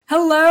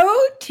Hello,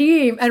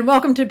 team, and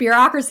welcome to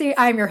Bureaucracy.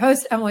 I'm your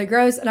host, Emily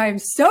Gross, and I am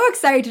so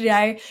excited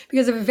today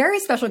because of a very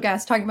special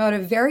guest talking about a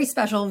very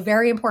special,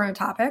 very important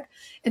topic.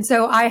 And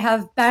so I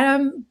have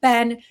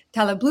Ben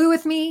Taleblu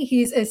with me.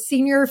 He's a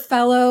senior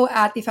fellow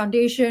at the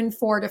Foundation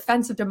for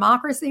Defense of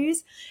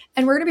Democracies,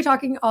 and we're going to be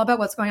talking all about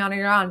what's going on in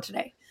Iran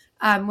today,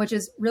 which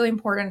is really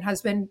important,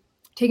 has been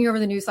taking over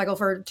the news cycle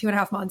for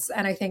 2.5 months,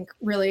 and I think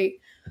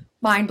really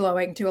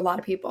mind-blowing to a lot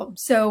of people.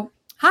 So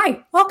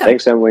hi, welcome.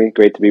 Thanks, Emily.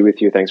 Great to be with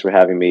you. Thanks for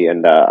having me.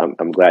 And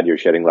I'm glad you're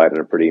shedding light on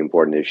a pretty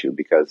important issue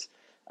because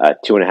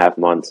 2.5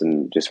 months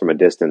and just from a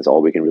distance,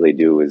 all we can really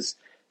do is,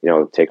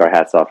 take our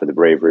hats off for the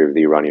bravery of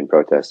the Iranian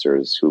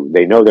protesters who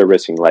they know they're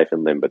risking life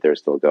and limb, but they're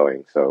still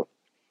going. So,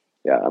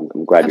 yeah,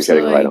 I'm glad you're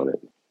shedding light on it.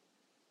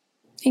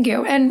 Thank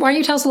you. And why don't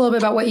you tell us a little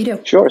bit about what you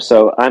do? Sure.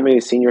 So I'm a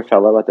senior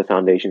fellow at the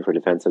Foundation for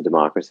Defense of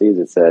Democracies.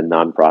 It's a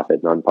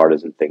nonprofit,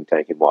 nonpartisan think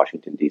tank in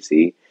Washington,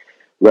 D.C.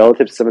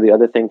 Relative to some of the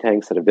other think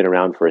tanks that have been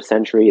around for a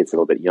century, it's a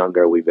little bit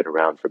younger. We've been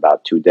around for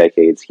about 2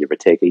 decades, give or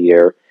take a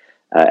year.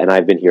 And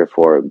I've been here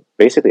for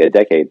basically a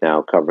decade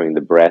now, covering the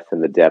breadth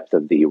and the depth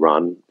of the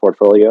Iran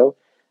portfolio,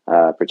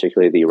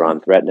 particularly the Iran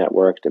threat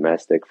network,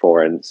 domestic,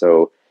 foreign.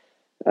 So,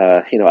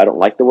 I don't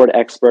like the word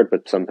expert,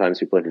 but sometimes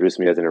people introduce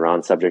me as an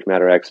Iran subject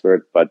matter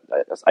expert. But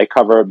I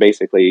cover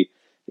basically,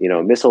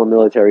 missile and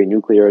military,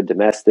 nuclear,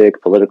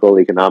 domestic, political,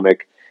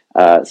 economic.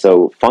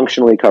 So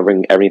functionally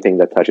covering everything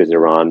that touches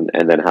Iran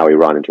and then how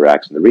Iran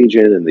interacts in the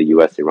region and the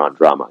U.S.-Iran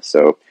drama.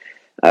 So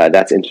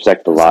that's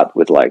intersected a lot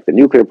with like the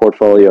nuclear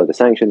portfolio, the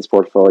sanctions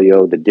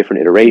portfolio, the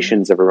different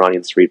iterations of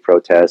Iranian street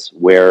protests,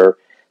 where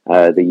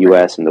the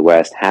U.S. and the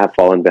West have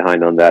fallen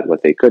behind on that,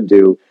 what they could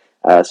do.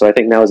 So I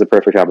think now is a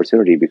perfect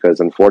opportunity because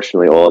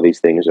unfortunately all of these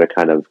things are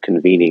kind of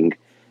convening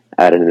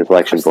at an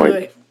inflection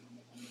point.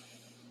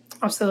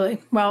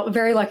 Absolutely. Well,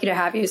 very lucky to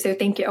have you. So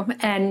thank you.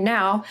 And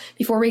now,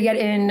 before we get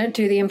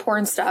into the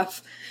important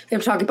stuff, we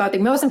have to talk about the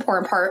most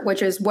important part,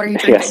 which is what are you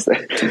drinking?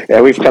 Yes.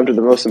 Yeah, we've come to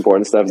the most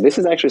important stuff. This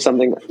is actually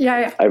something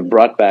I've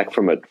brought back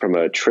from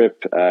a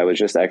trip. I was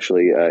just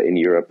actually in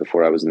Europe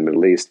before I was in the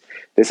Middle East.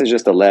 This is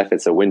just a Lef.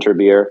 It's a winter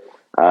beer.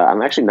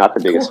 I'm actually not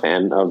the biggest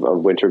fan of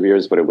winter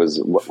beers, but it was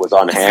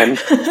on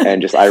hand.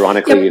 And just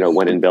ironically,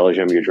 when in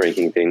Belgium, you're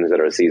drinking things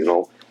that are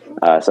seasonal.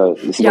 So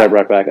this is what I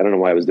brought back. I don't know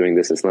why I was doing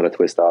this. It's not a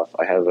twist off.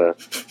 I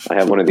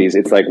have one of these.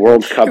 It's like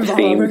World Cup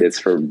themed. It's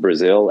for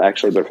Brazil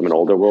actually, but from an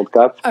older World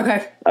Cup.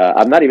 Okay.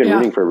 I'm not even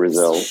rooting for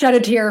Brazil. Shed a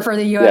tear for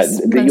the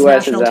U.S. The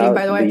U.S. national is out. Team,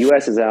 by the way. The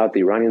U.S. is out. The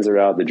Iranians are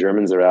out. The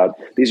Germans are out.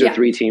 These are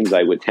 3 teams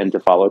I would tend to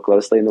follow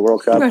closely in the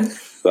World Cup. Okay.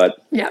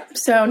 But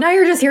so now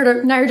you're just here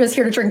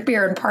to drink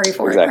beer and party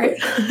for it, right?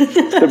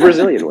 The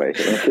Brazilian way.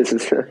 This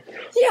is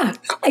yeah,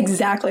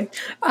 exactly.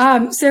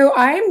 So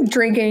I'm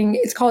drinking.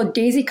 It's called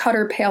Daisy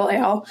Cutter Pale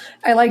Ale.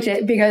 I liked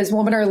it because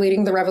women are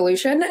leading the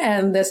revolution,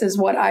 and this is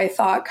what I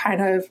thought kind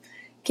of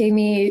gave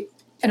me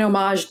an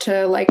homage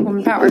to like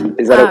women power.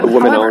 Is that a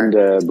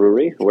woman-owned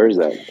brewery? Where is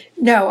that?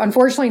 No,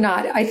 unfortunately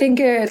not. I think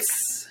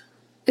it's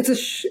a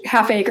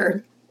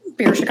half-acre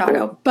beer,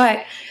 Chicago.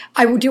 But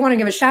I do want to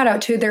give a shout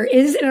out to, there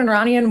is an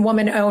Iranian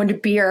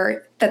woman-owned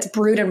beer that's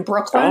brewed in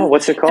Brooklyn. Oh,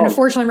 what's it called? And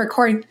unfortunately, I'm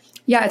recording.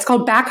 Yeah, it's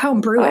called Back Home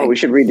Brewing. Oh, we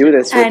should redo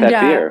this with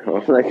that beer.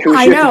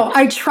 I know.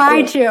 I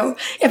tried to.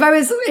 If I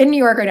was in New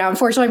York right now,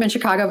 unfortunately, I'm in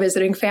Chicago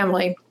visiting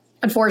family.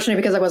 Unfortunately,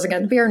 because I wasn't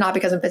getting the beer, not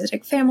because I'm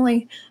visiting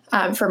family.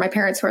 For my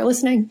parents who are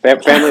listening.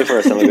 Family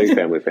first. I'm a big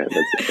family fan.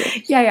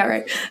 Yeah,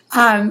 right.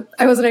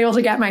 I wasn't able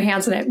to get my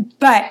hands in it,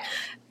 but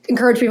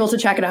encourage people to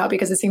check it out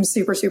because it seems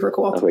super, super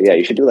cool. Oh, yeah,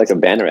 you should do like a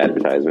banner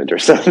advertisement or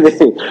something.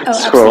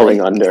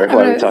 Scrolling under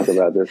while we talk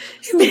about this.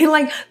 Be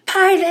like,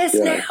 buy this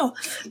now.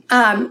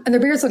 And their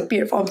beers look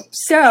beautiful.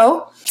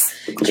 So,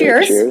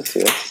 cheers. Cheers,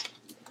 yes.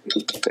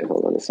 Okay,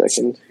 hold on a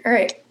second. All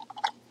right.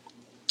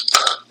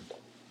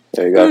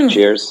 There you go.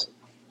 Cheers.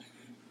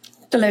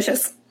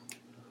 Delicious.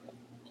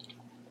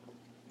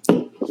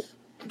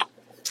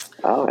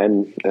 Oh,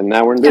 and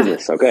now we're in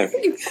business. Okay.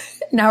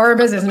 Now we're in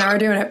business. Now we're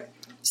doing it.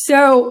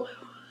 So,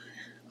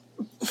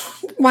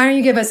 why don't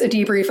you give us a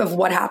debrief of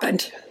what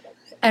happened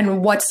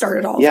and what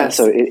started all of this? Yeah,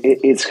 so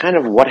it's kind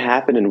of what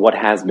happened and what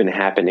has been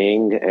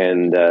happening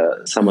and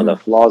some of the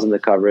flaws in the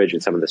coverage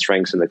and some of the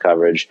strengths in the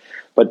coverage.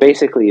 But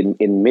basically,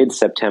 in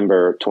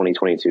mid-September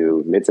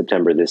 2022,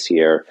 mid-September this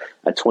year,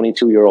 a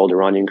 22-year-old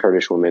Iranian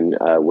Kurdish woman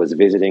was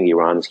visiting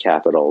Iran's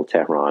capital,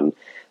 Tehran,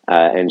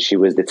 and she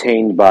was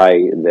detained by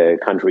the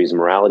country's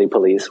morality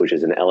police, which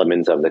is an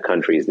element of the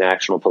country's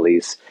national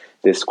police.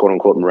 This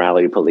quote-unquote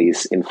morality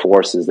police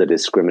enforces the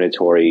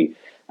discriminatory,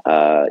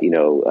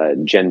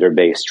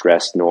 gender-based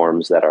dress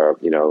norms that are,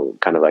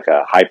 kind of like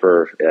a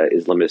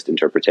hyper-Islamist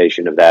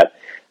interpretation of that,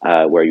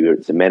 where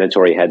it's a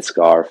mandatory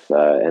headscarf,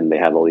 and they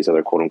have all these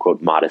other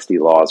quote-unquote modesty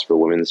laws for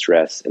women's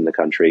dress in the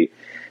country.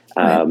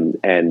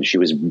 And she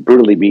was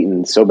brutally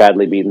beaten, so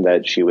badly beaten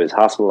that she was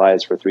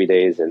hospitalized for 3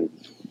 days and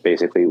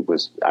basically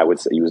was, I would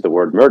say, use the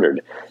word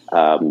murdered,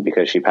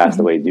 because she passed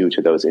away due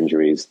to those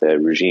injuries. The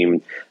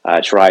regime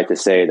tried to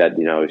say that,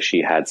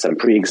 she had some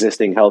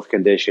pre-existing health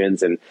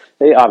conditions, and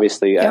they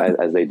obviously,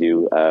 as they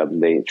do,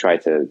 they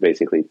tried to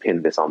basically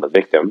pin this on the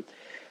victim.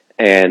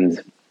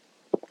 And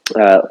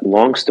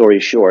long story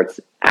short,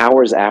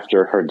 hours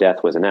after her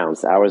death was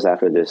announced, hours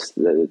after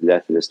the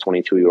death of this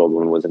 22-year-old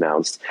woman was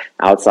announced,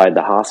 outside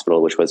the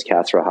hospital, which was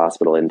Kasra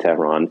Hospital in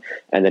Tehran,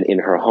 and then in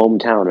her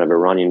hometown of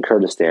Iranian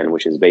Kurdistan,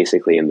 which is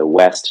basically in the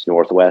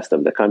northwest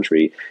of the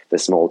country, the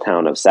small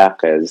town of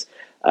Saqqez,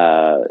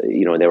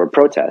 there were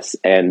protests.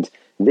 And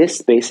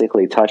this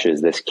basically touches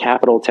this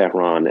capital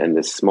Tehran and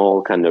this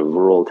small kind of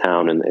rural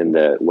town in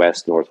the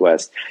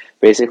northwest,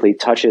 basically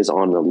touches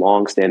on the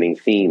long-standing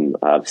theme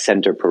of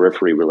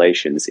center-periphery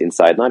relations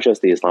inside not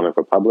just the Islamic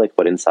Republic,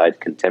 but inside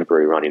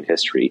contemporary Iranian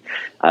history.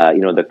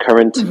 The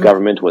current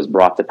government was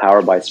brought to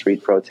power by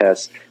street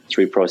protests.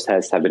 Street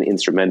protests have been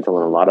instrumental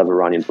in a lot of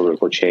Iranian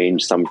political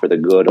change, some for the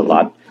good, a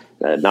lot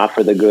not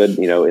for the good.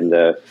 In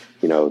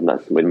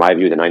my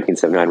view, the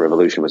 1979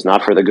 revolution was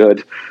not for the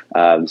good.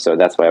 So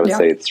that's why I would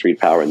say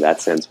street power in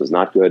that sense was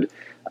not good.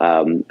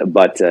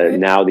 But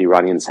now the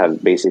Iranians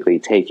have basically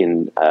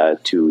taken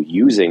to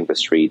using the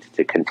street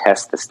to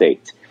contest the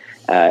state.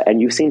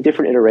 And you've seen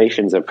different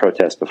iterations of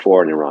protests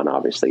before in Iran,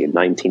 obviously. In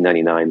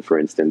 1999, for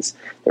instance,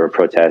 there were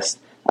protests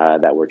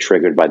that were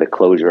triggered by the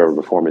closure of a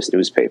reformist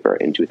newspaper.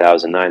 In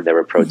 2009, there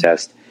were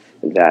protests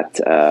that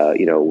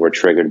were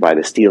triggered by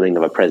the stealing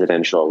of a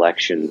presidential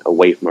election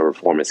away from a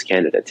reformist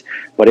candidate.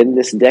 But in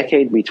this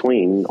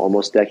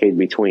almost decade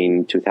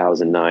between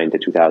 2009 to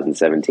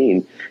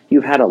 2017,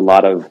 you've had a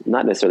lot of,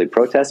 not necessarily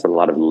protests, but a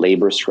lot of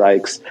labor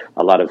strikes,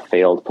 a lot of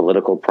failed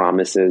political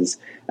promises,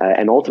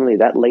 and ultimately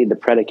that laid the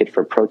predicate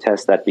for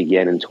protests that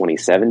began in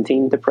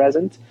 2017 to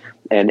present.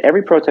 And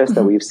every protest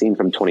that we've seen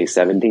from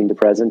 2017 to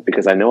present,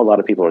 because I know a lot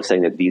of people are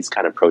saying that these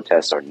kind of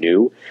protests are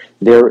new,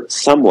 they're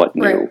somewhat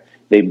new. Right.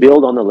 They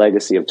build on the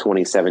legacy of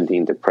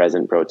 2017 to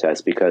present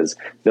protests because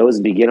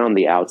those begin on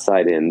the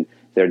outside in.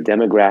 They're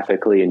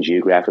demographically and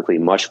geographically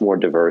much more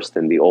diverse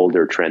than the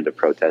older trend of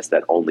protests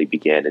that only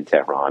began in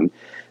Tehran.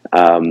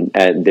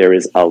 And there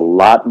is a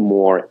lot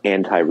more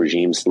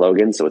anti-regime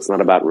slogans. So it's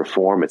not about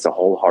reform. It's a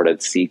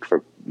wholehearted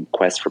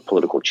quest for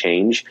political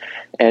change.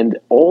 And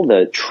all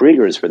the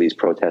triggers for these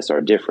protests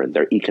are different.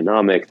 They're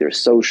economic, they're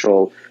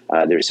social,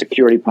 they're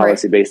security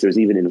policy-based, there's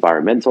even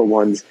environmental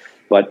ones.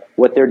 But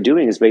what they're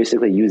doing is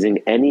basically using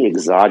any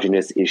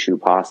exogenous issue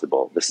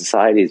possible. The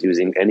society is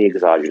using any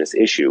exogenous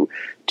issue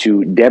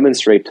to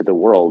demonstrate to the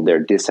world their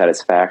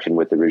dissatisfaction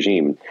with the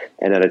regime.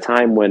 And at a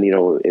time when,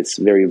 it's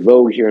very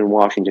vogue here in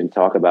Washington to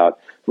talk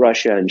about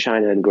Russia and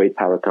China and great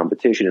power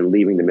competition and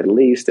leaving the Middle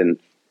East, and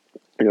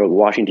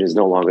Washington is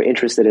no longer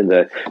interested in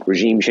the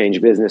regime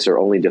change business or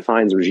only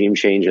defines regime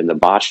change in the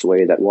botched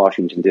way that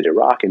Washington did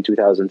Iraq in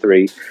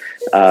 2003.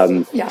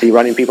 The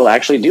Iranian people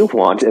actually do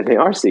want, and they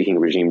are seeking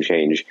regime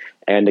change.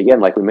 And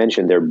again, like we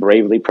mentioned, they're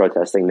bravely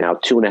protesting now,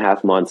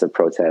 2.5 months of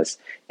protests.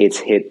 It's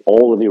hit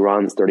all of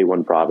Iran's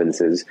 31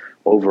 provinces,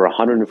 over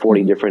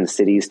 140 different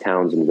cities,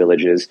 towns, and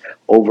villages,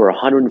 over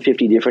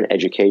 150 different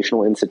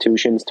educational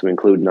institutions to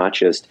include not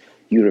just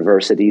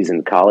universities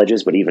and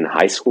colleges, but even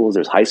high schools.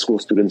 There's high school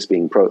students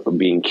being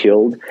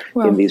killed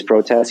in these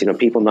protests.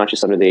 People not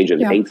just under the age of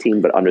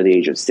 18, but under the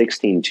age of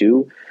 16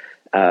 too.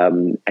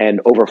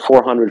 And over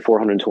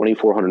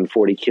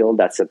 440 killed.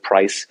 That's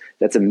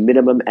a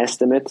minimum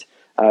estimate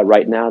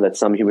right now that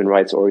some human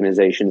rights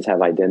organizations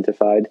have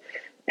identified.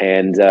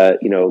 And,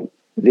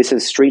 this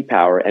is street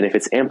power. And if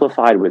it's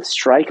amplified with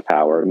strike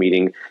power,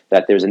 meaning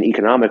that there's an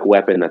economic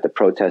weapon that the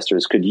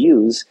protesters could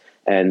use,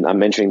 and I'm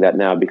mentioning that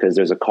now because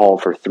there's a call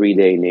for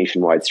 3-day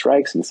nationwide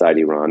strikes inside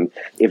Iran.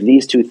 If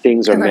these two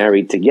things are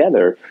married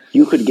together,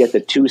 you could get the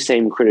two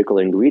same critical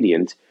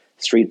ingredient,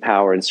 street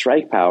power and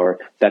strike power,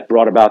 that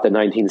brought about the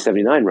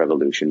 1979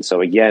 revolution.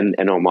 So again,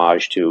 an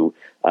homage to,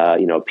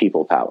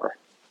 people power.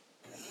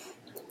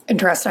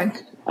 Interesting.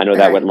 I know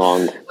that went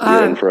long.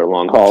 You're in for a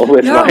long haul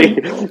with my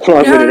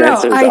long-winded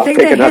answers. I think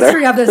the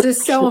history of this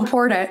is so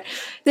important.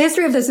 The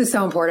history of this is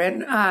so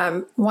important.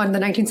 One, the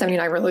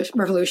 1979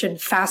 revolution,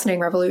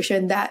 fascinating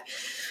revolution that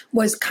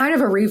was kind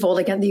of a revolt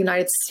against the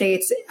United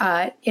States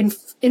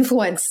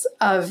influence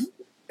of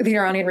the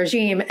Iranian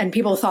regime. And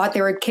people thought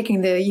they were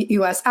kicking the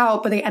U.S.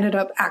 out, but they ended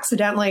up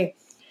accidentally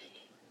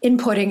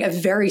inputting a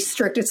very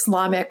strict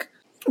Islamic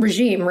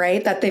regime,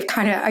 right? That they've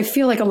I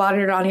feel like a lot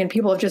of Iranian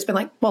people have just been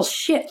like, well,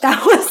 shit,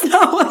 that was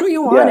not what we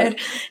wanted. Yeah.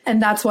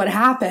 And that's what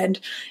happened.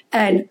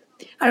 And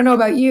I don't know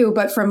about you,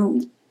 but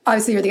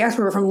obviously you're the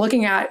expert, from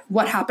looking at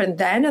what happened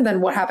then and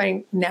then what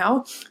happening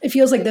now, it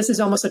feels like this is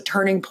almost a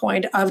turning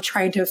point of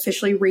trying to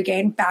officially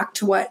regain back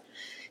to what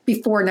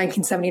before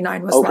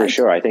 1979 was like. Oh, for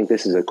sure. I think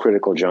this is a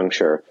critical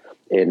juncture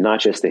in not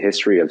just the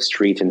history of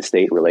street and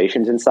state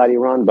relations inside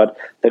Iran, but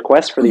the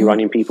quest for the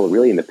Iranian people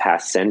really in the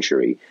past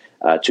century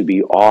to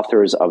be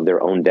authors of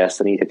their own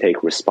destiny, to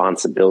take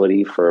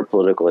responsibility for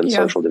political and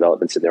social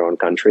developments in their own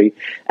country.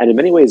 And in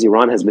many ways,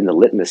 Iran has been the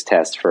litmus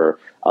test for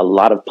a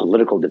lot of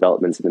political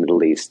developments in the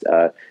Middle East.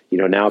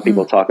 Now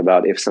people talk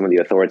about if some of the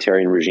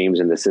authoritarian regimes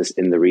in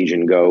the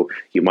region go,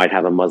 you might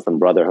have a Muslim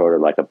Brotherhood or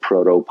like a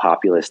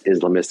proto-populist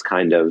Islamist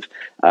kind of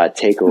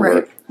takeover.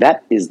 Right.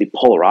 That is the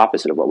polar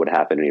opposite of what would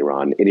happen in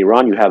Iran. In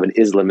Iran, you have an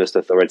Islamist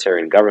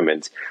authoritarian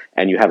government,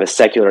 and you have a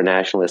secular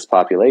nationalist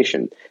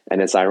population.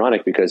 And it's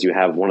ironic because you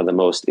have one of the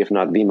most, if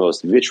not the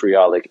most,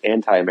 vitriolic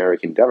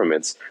anti-American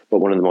governments, but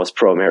one of the most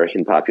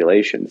pro-American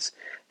populations.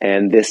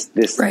 And this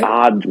Right.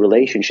 odd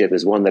relationship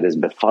is one that has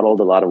befuddled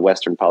a lot of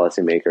Western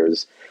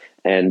policymakers.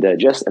 And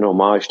just an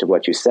homage to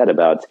what you said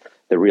about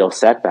the real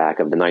setback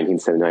of the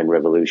 1979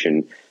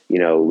 revolution,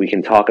 we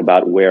can talk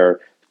about where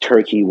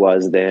Turkey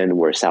was then,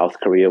 where South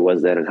Korea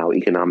was then, and how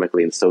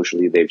economically and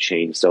socially they've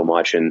changed so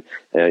much. And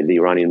the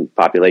Iranian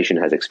population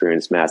has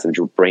experienced massive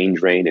brain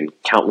drain and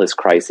countless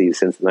crises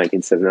since the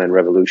 1979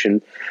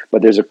 revolution.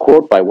 But there's a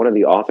quote by one of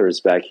the authors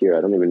back here. I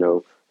don't even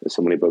know. There's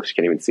so many books, you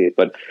can't even see it.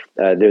 But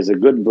there's a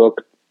good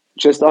book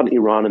just on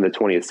Iran in the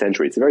 20th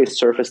century. It's a very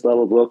surface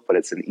level book, but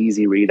it's an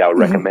easy read. I would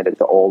recommend it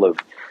to all of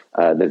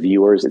the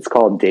viewers. It's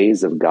called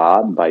Days of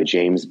God by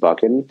James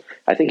Buchan.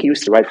 I think he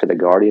used to write for The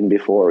Guardian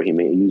before, or he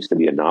used to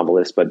be a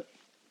novelist, but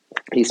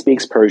he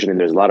speaks Persian, and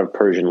there's a lot of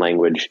Persian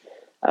language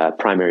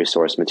primary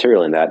source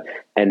material in that.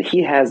 And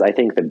he has, I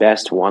think, the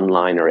best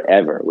one-liner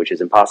ever, which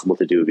is impossible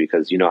to do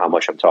because you know how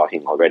much I'm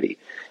talking already.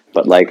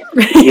 But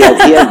he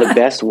has the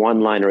best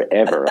one-liner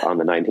ever on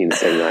the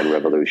 1979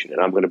 revolution.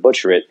 And I'm going to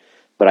butcher it,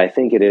 but I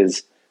think it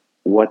is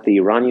what the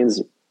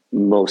Iranians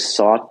most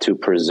sought to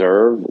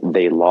preserve,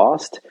 they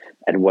lost,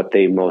 and what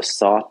they most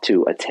sought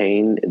to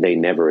attain, they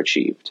never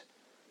achieved.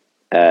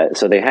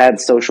 So they had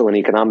social and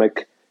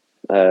economic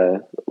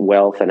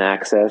wealth and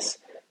access,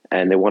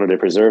 and they wanted to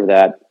preserve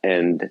that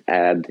and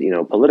add,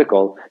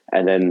 political.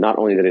 And then not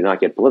only did they not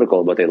get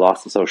political, but they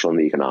lost the social and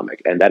the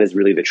economic. And that is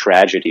really the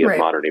tragedy of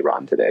modern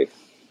Iran today.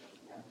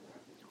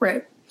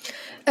 Right.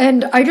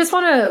 And I just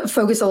want to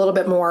focus a little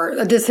bit more.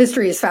 This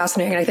history is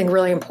fascinating, and I think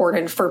really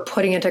important for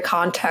putting into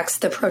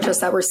context the protests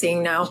that we're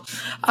seeing now.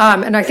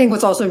 And I think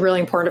what's also really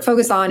important to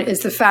focus on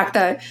is the fact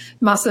that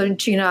Mahsa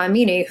Jina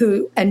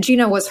Amini, and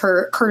Jina was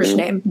her Kurdish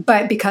name,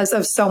 but because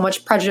of so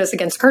much prejudice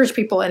against Kurdish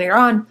people in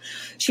Iran,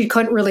 she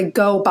couldn't really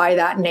go by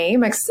that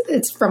name.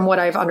 It's from what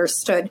I've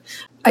understood.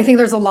 I think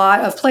there's a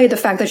lot of play the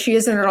fact that she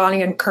is an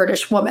Iranian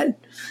Kurdish woman.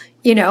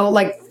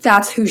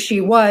 That's who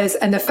she was,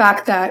 and the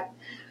fact that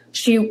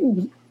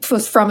she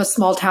was from a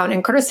small town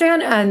in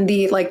Kurdistan, and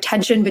the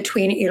tension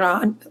between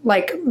Iran,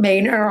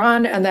 main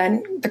Iran, and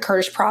then the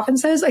Kurdish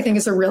provinces, I think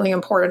is a really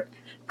important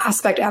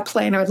aspect at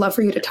play. And I would love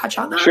for you to touch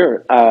on that.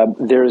 Sure.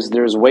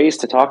 There's ways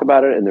to talk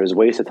about it, and there's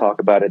ways to talk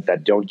about it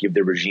that don't give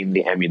the regime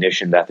the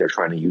ammunition that they're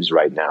trying to use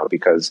right now.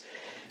 Because,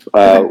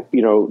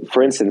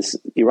 for instance,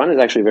 Iran is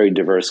actually a very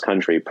diverse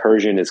country.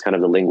 Persian is kind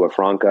of the lingua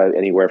franca.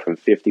 Anywhere from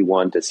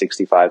 51 to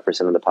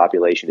 65% of the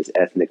population is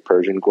ethnic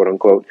Persian, quote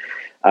unquote.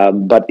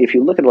 But if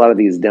you look at a lot of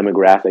these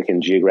demographic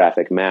and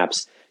geographic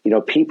maps,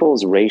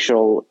 people's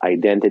racial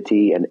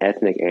identity and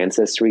ethnic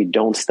ancestry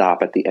don't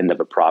stop at the end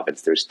of a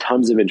province. There's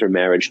tons of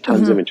intermarriage,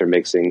 tons of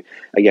intermixing.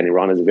 Again,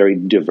 Iran is a very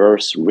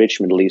diverse, rich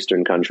Middle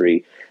Eastern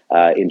country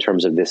in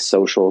terms of this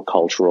social,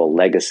 cultural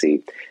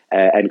legacy.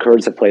 And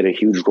Kurds have played a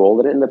huge role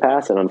in it in the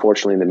past, and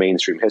unfortunately in the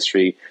mainstream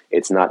history,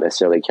 it's not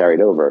necessarily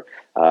carried over.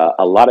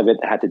 A lot of it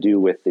had to do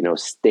with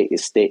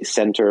state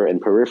center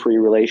and periphery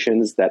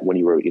relations. That when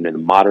you were in a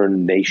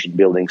modern nation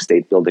building,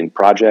 state building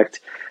project,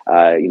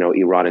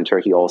 Iran and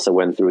Turkey also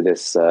went through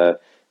this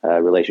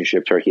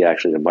relationship. Turkey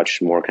actually in a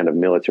much more kind of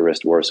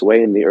militarist, worse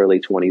way in the early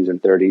 20s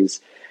and 30s.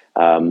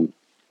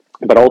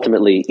 But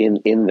ultimately,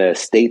 in the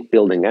state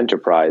building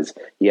enterprise,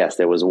 yes,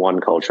 there was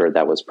one culture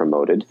that was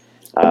promoted.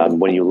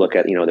 When you look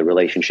at the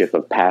relationship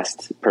of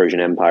past Persian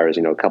empires,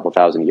 a couple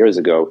thousand years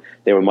ago,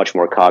 they were much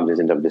more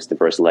cognizant of this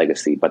diverse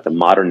legacy. But the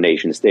modern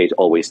nation state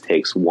always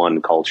takes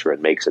one culture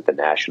and makes it the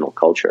national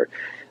culture.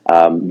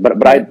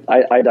 But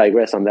I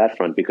digress on that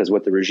front, because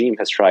what the regime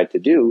has tried to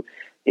do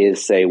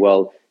is say,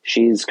 well,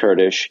 she's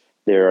Kurdish.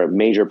 There are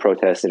major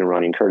protests in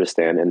Iranian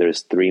Kurdistan, and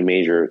there's 3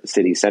 major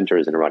city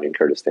centers in Iranian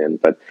Kurdistan.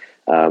 But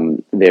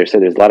there's a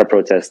lot of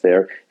protests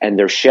there, and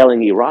they're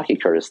shelling Iraqi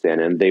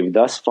Kurdistan, and they've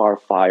thus far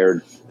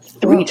fired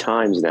 3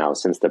 times now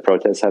since the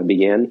protests have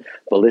begun,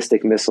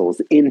 ballistic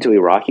missiles into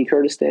Iraqi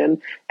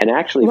Kurdistan, and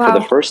actually for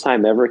the first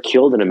time ever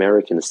killed an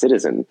American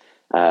citizen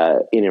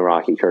in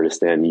Iraqi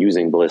Kurdistan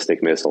using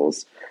ballistic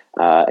missiles.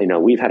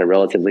 We've had a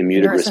relatively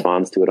muted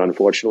response to it,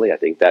 unfortunately. I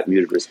think that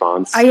muted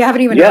response... I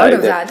haven't even heard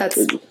of that.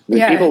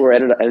 People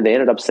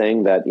ended up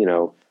saying that,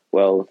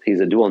 well, he's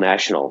a dual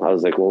national. I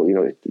was like, well,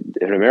 if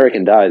an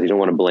American dies, you don't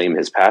want to blame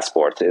his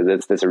passport.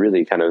 That's a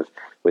really kind of,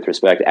 with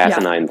respect,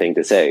 asinine thing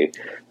to say.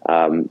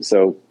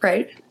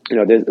 Right.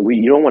 You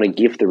don't want to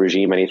gift the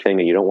regime anything,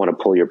 and you don't want to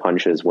pull your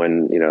punches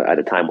when, at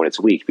a time when it's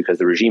weak, because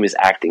the regime is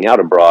acting out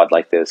abroad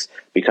like this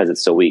because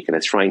it's so weak, and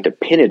it's trying to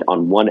pin it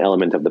on one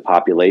element of the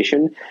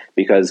population,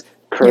 because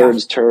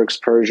Kurds, Turks,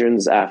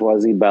 Persians,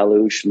 Ahwazi,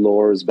 Baluch,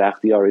 Lors,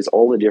 Bakhtiaris,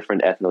 all the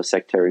different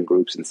ethno-sectarian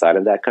groups inside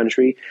of that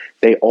country,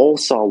 they all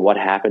saw what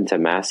happened to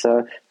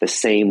Mahsa the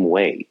same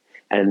way.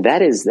 And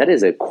that is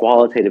a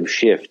qualitative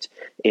shift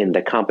in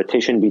the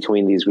competition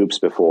between these groups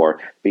before,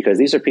 because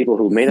these are people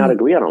who may not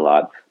agree on a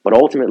lot, but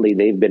ultimately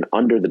they've been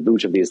under the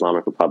boot of the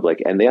Islamic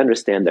Republic, and they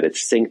understand that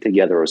it's sink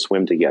together or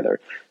swim together.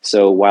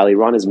 So while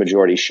Iran is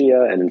majority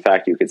Shia, and in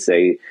fact you could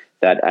say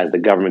that as the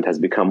government has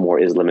become more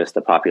Islamist,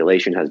 the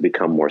population has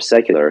become more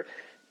secular.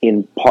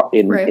 In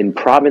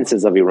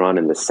provinces of Iran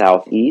in the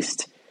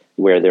southeast,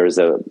 where there's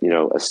a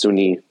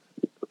Sunni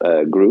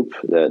group,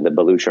 the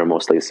Baluch are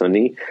mostly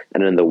Sunni,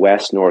 and in the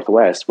west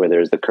northwest, where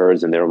there's the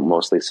Kurds, and they're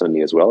mostly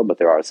Sunni as well, but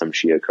there are some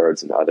Shia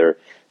Kurds and other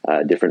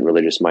different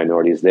religious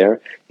minorities there.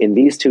 In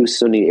these two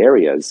Sunni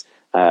areas,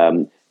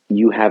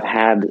 you have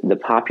had the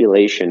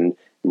population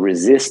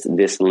resist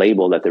this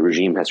label that the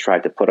regime has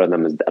tried to put on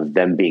them of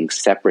them being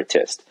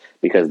separatist,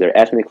 because they're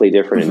ethnically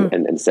different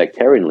and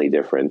sectarianly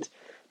different.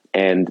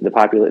 And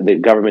the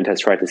government has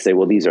tried to say,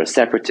 well, these are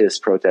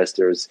separatist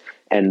protesters.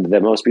 And the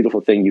most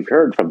beautiful thing you've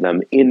heard from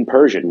them in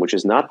Persian, which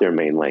is not their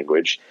main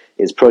language,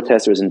 is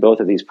protesters in both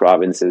of these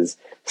provinces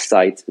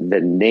cite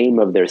the name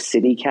of their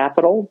city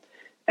capital.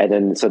 And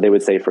then, so they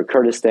would say for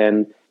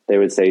Kurdistan, they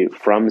would say,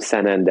 from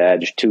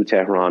Sanandaj to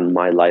Tehran,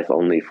 my life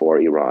only for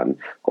Iran.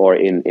 Or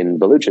in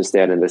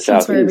Baluchistan in the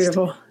southeast,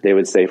 they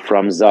would say,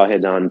 from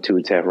Zahedan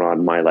to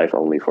Tehran, my life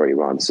only for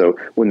Iran. So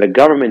when the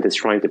government is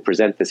trying to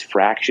present this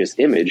fractious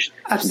image,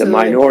 the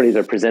minorities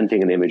are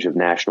presenting an image of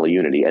national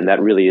unity, and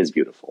that really is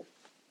beautiful.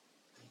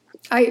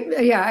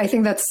 I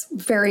think that's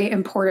very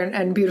important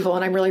and beautiful,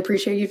 and I really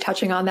appreciate you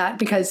touching on that,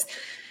 because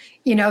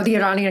the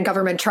Iranian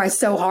government tries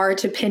so hard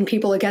to pin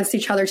people against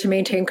each other to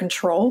maintain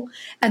control.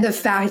 And the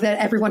fact that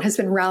everyone has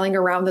been rallying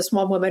around this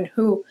one woman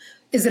who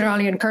is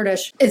Iranian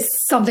Kurdish is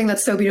something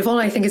that's so beautiful.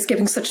 And I think is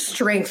giving such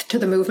strength to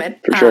the movement.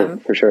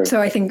 For sure.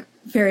 So I think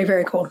very,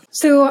 very cool.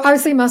 So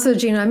obviously Mahsa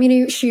Jina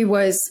Amini, she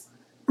was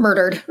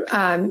murdered.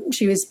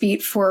 She was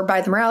beat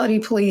by the morality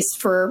police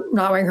for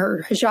not wearing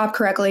her hijab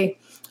correctly.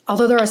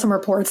 Although there are some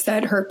reports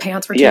that her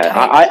pants were too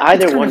tight.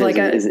 Either one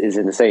is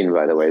insane,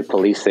 by the way.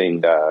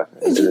 Policing.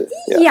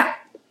 Yeah.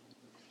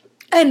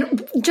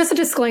 And just a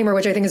disclaimer,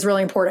 which I think is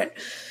really important.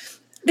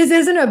 This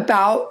isn't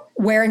about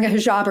wearing a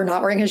hijab or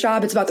not wearing a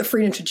hijab. It's about the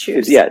freedom to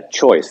choose.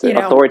 Choice.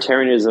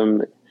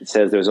 Authoritarianism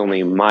says there's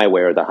only my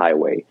way or the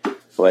highway,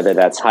 whether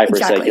that's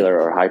hyper-secular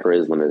or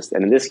hyper-Islamist.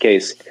 And in this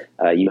case,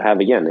 you have,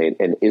 again,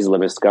 an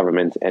Islamist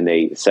government and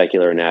a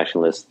secular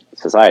nationalist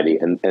society.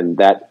 And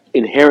that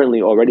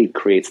inherently already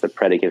creates the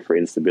predicate for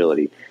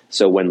instability.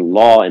 So when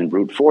law and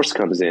brute force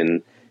comes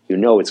in,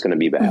 it's going to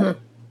be bad.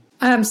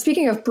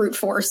 Speaking of brute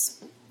force,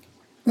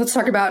 let's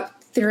talk about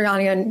the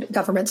Iranian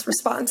government's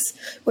response,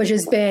 which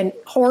has been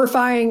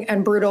horrifying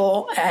and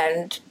brutal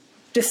and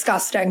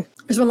disgusting.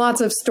 There's been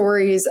lots of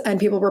stories and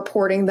people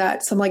reporting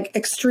that some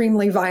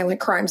extremely violent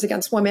crimes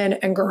against women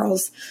and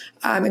girls,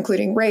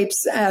 including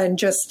rapes and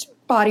just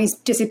bodies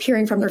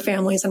disappearing from their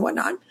families and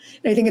whatnot.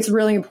 And I think it's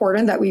really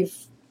important that we've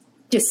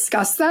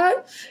discussed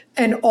that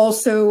and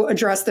also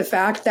address the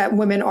fact that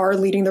women are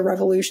leading the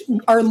revolution,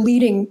 are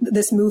leading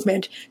this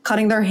movement,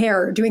 cutting their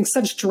hair, doing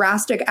such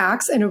drastic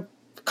acts in a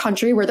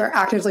country where they're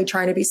actively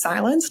trying to be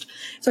silenced.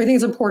 So I think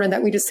it's important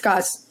that we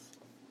discuss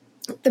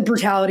the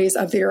brutalities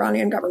of the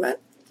Iranian government.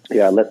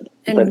 Yeah,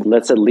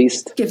 let's at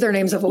least give their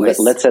names a voice.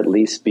 Let's at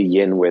least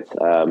begin with,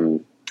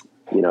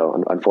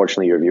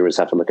 unfortunately, your viewers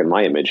have to look at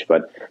my image,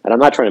 and I'm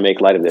not trying to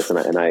make light of this,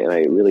 and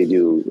I really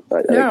do.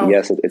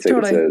 Yes, it's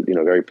a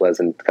very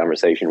pleasant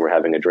conversation. We're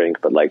having a drink,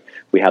 but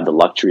we have the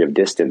luxury of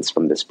distance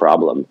from this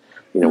problem.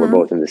 We're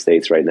both in the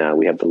States right now.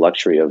 We have the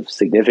luxury of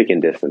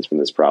significant distance from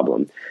this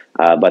problem.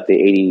 But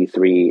the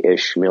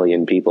 83-ish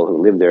million people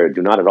who live there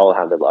do not at all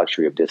have the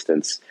luxury of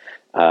distance.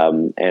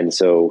 And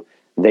so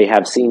they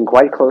have seen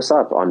quite close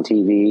up on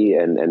TV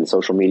and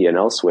social media and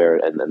elsewhere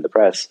and the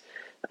press,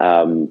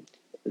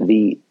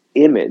 the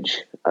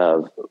image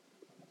of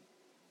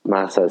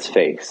Mahsa's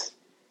face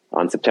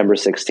on September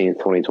 16th,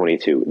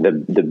 2022,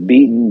 the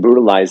beaten,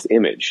 brutalized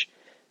image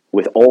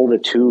with all the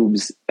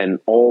tubes and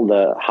all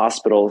the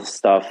hospital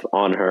stuff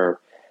on her.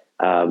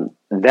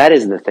 That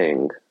is the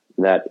thing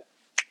that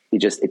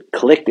it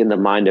clicked in the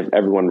mind of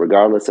everyone,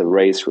 regardless of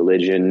race,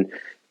 religion,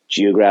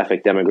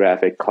 geographic,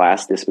 demographic,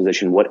 class,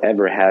 disposition,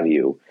 whatever have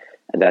you,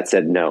 that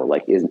said, no,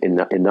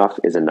 enough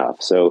is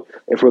enough. So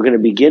if we're going to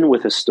begin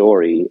with a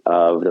story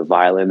of the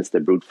violence, the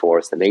brute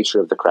force, the nature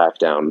of the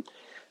crackdown,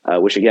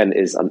 which again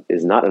is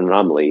not an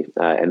anomaly,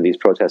 and these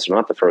protests are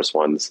not the first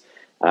ones,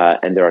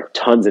 and there are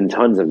tons and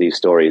tons of these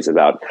stories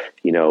about,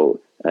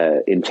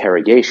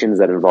 interrogations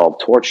that involve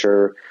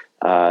torture,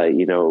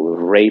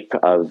 rape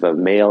of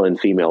male and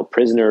female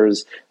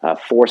prisoners,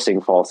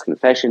 forcing false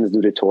confessions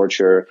due to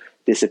torture,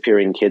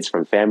 disappearing kids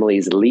from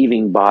families,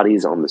 leaving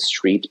bodies on the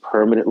street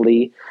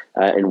permanently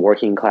in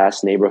working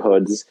class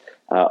neighborhoods.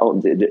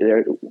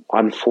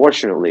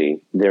 Unfortunately,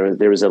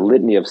 there is a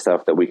litany of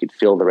stuff that we could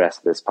fill the rest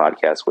of this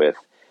podcast with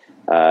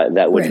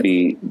that would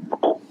be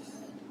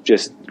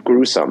just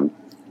gruesome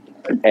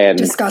and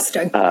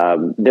disgusting.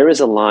 There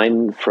is a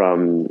line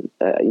from,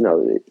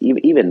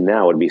 even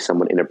now it would be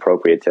somewhat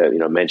inappropriate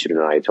to, mention an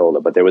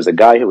Ayatollah, but there was a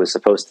guy who was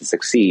supposed to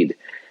succeed,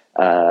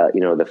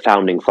 the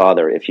founding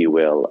father, if you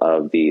will,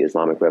 of the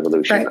Islamic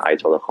Revolution, right.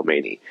 Ayatollah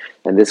Khomeini.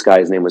 And this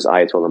guy's name was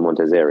Ayatollah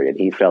Montazeri, and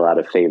he fell out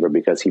of favor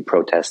because he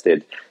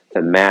protested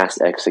the mass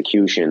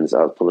executions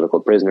of political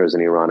prisoners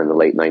in Iran in the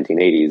late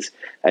 1980s.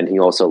 And he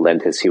also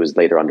he was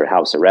later under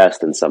house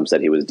arrest, and some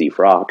said he was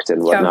defrocked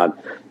and whatnot.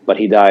 Yeah. But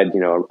he died,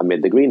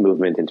 amid the Green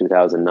Movement in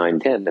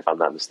 2009-10, if I'm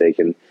not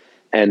mistaken.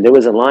 And there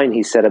was a line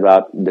he said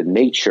about the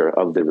nature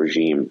of the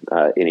regime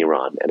in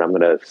Iran. And I'm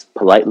going to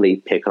politely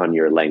pick on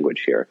your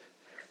language here.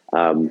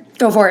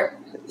 Go for it.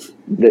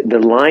 The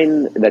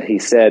line that he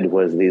said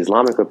was, the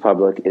Islamic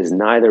Republic is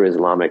neither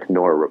Islamic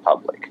nor a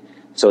republic.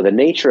 So the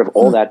nature of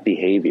all that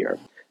behavior,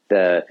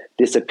 the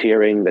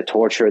disappearing, the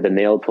torture, the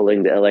nail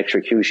pulling, the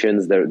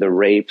electrocutions, the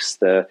rapes,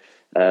 the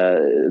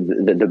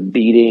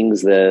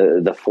beatings,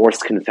 the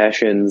forced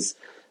confessions,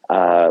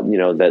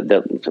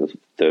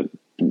 the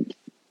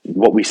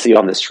what we see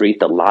on the street,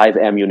 the live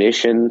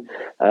ammunition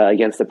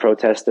against the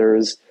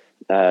protesters,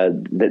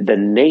 the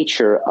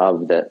nature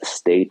of the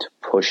state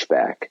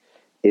pushback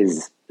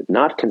is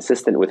not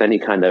consistent with any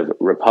kind of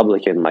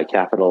Republican, like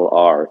capital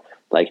R,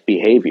 like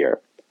behavior,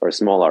 or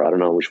small r. I don't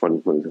know which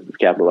one,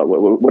 capital R,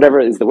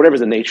 whatever is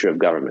the nature of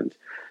government.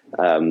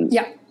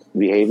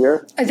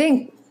 Behavior. I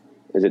think.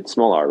 Is it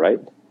small r, right?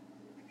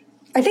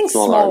 I think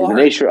small r.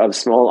 The nature of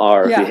small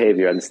r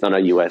behavior, and it's not a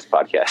U.S.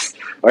 podcast.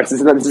 Or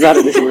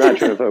we're not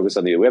trying to focus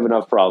on the. We have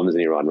enough problems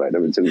in Iran, right? I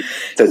mean, to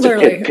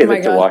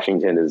pivot to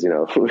Washington is,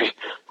 we're going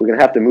to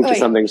have to move to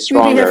something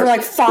stronger. We'll be here for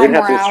like 5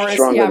 more hours.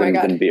 Stronger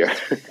than beer.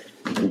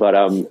 But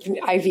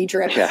IV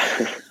drip. Yeah.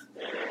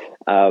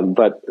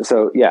 But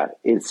so, yeah,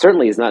 it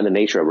certainly is not in the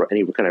nature of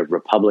any kind of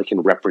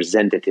Republican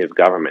representative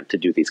government to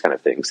do these kind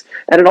of things.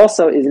 And it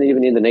also isn't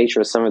even in the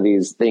nature of some of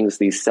these things,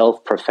 these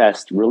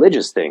self-professed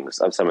religious things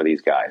of some of these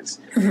guys.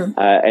 Mm-hmm.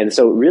 And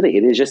so really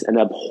it is just an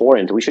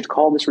abhorrent, we should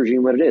call this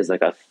regime what it is,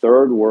 like a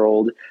third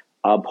world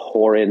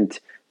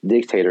abhorrent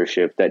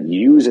dictatorship that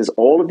uses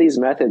all of these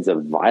methods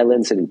of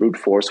violence and brute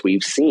force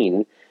we've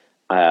seen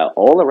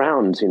all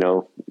around,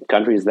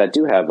 countries that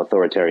do have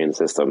authoritarian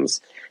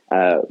systems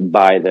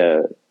by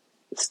the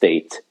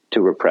state to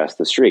repress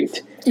the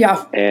street.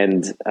 Yeah.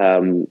 And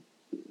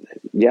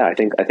I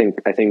think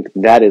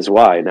that is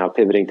why, now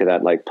pivoting to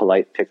that like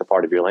polite pick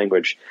apart of your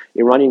language,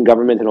 Iranian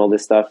government and all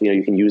this stuff,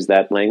 you can use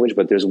that language,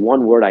 but there's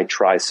one word I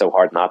try so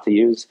hard not to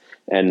use.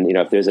 And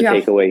if there's a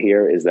takeaway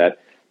here is that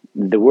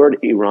the word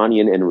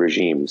Iranian and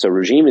regime. So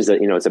regime is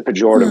it's a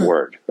pejorative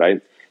word,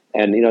 right?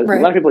 And a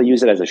lot of people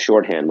use it as a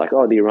shorthand, like,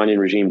 oh, the Iranian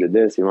regime did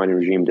this, the Iranian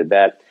regime did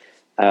that.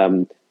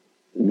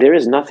 There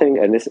is nothing,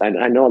 and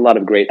I know a lot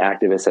of great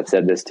activists have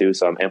said this too,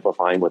 so I'm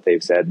amplifying what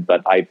they've said,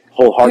 but I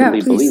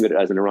wholeheartedly believe it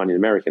as an Iranian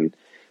American.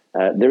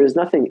 There is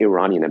nothing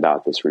Iranian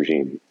about this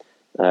regime.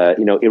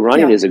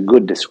 Iranian is a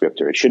good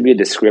descriptor. It should be a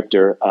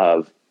descriptor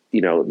of,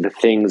 the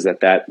things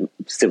that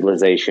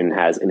civilization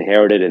has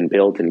inherited and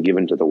built and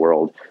given to the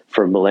world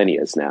for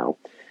millennia now.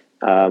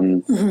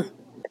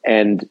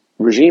 And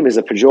regime is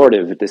a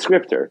pejorative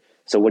descriptor.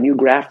 So when you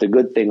graft a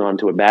good thing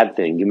onto a bad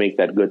thing, you make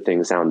that good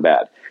thing sound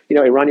bad.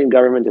 Iranian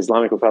government,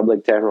 Islamic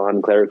Republic,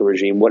 Tehran, clerical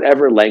regime,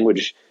 whatever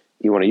language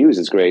you want to use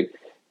is great.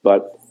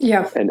 But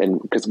and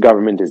because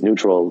government is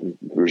neutral,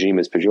 regime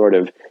is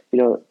pejorative.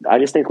 I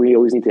just think we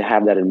always need to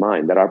have that in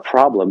mind, that our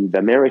problem, the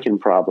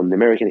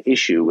American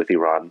issue with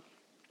Iran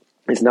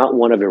is not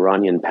one of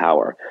Iranian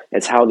power.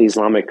 It's how the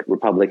Islamic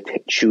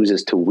Republic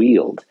chooses to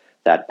wield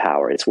that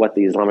power. It's what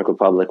the Islamic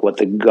Republic, what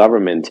the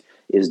government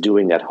is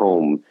doing at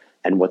home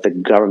and what the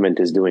government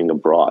is doing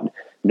abroad.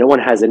 No one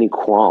has any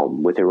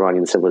qualm with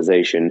Iranian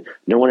civilization.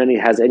 No one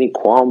has any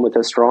qualm with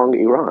a strong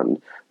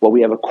Iran. What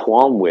we have a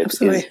qualm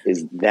with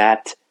is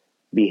that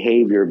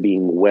behavior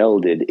being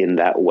welded in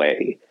that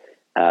way.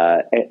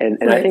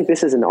 And I think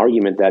this is an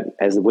argument that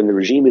when the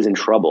regime is in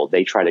trouble,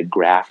 they try to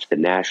graft the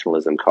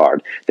nationalism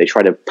card. They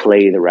try to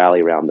play the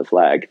rally around the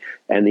flag.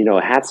 And,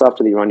 hats off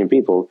to the Iranian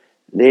people.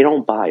 They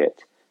don't buy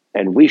it.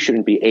 And we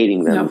shouldn't be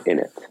aiding them in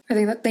it. I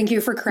think that. Thank you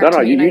for correcting.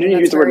 No, you didn't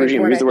use the word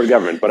regime. You used the word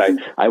government. But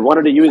I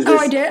wanted to use this.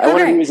 I did. I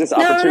wanted to use this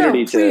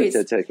opportunity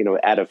to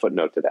add a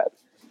footnote to that.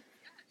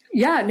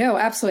 Yeah, no,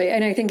 absolutely.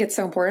 And I think it's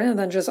so important. And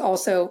then just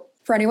also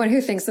for anyone who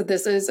thinks that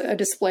this is a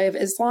display of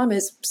Islam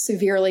is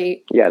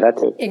severely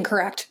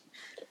incorrect,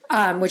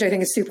 which I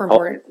think is super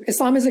important.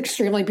 Islam is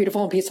extremely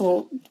beautiful and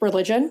peaceful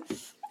religion.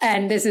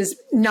 And this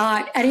is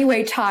not any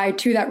way tied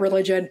to that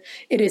religion.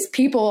 It is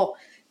people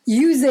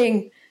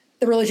using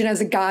the religion as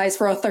a guise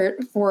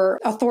for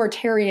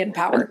authoritarian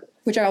power,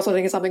 which I also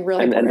think is something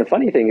really important. And the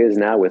funny thing is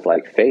now with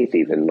faith,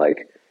 even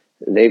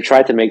they've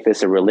tried to make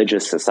this a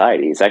religious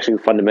society. It's actually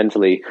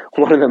fundamentally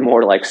one of the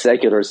more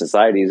secular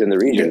societies in the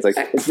region.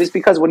 It's just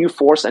because when you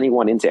force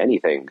anyone into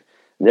anything,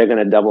 they're going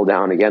to double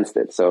down against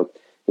it. So,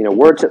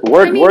 word to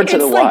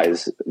the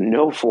wise,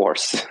 no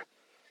force.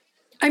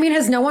 I mean,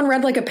 has no one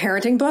read a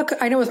parenting book?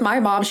 I know with my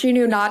mom, she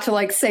knew not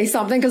to say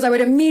something because I would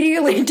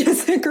immediately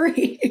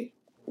disagree.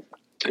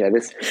 Yeah,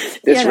 this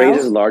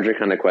raises larger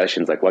kind of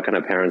questions, what kind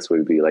of parents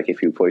would be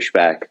if you push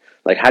back?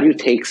 How do you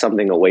take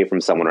something away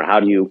from someone, or how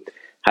do you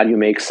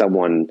make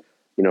someone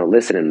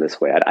listen in this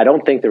way? I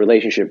don't think the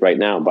relationship right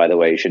now, by the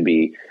way, should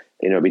be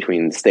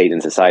between state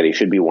and society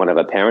should be one of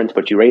a parent.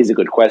 But you raise a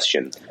good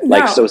question,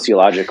 like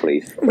sociologically.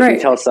 If you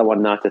tell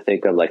someone not to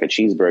think of like a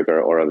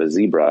cheeseburger or of a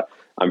zebra,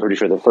 I'm pretty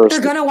sure they're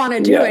going to want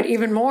to do it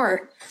even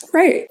more.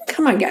 Right.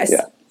 Come on, guys.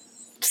 Yeah.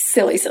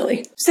 Silly.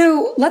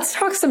 So let's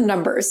talk some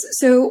numbers.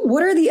 So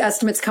what are the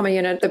estimates coming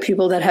in at the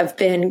people that have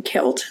been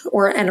killed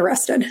and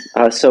arrested?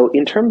 So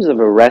in terms of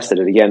arrested,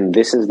 and again,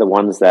 this is the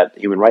ones that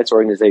human rights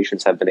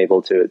organizations have been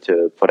able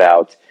to put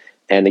out.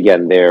 And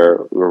again, they're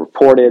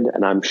reported,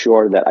 and I'm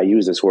sure that I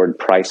use this word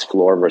price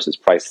floor versus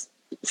price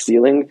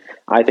ceiling.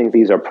 I think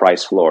these are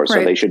price floors.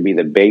 So they should be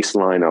the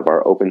baseline of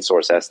our open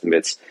source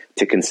estimates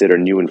to consider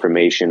new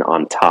information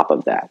on top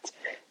of that.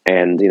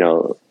 And,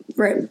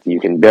 you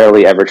can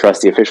barely ever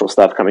trust the official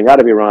stuff coming out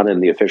of Iran,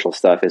 and the official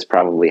stuff is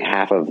probably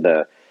half of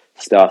the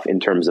stuff in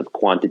terms of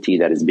quantity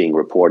that is being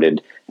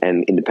reported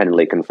and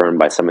independently confirmed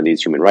by some of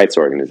these human rights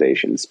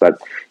organizations.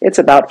 But it's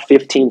about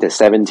 15 to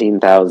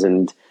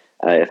 17,000,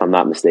 if I'm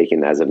not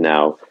mistaken, as of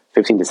now,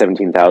 15 to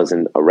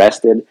 17,000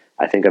 arrested.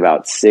 I think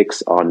about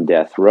 6 on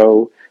death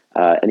row,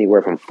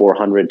 anywhere from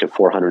 400 to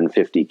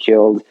 450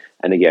 killed.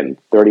 And again,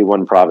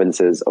 31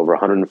 provinces, over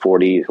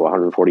 140 to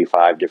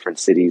 145 different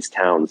cities,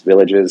 towns,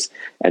 villages,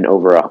 and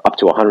up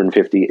to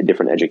 150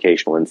 different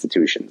educational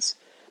institutions.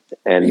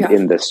 And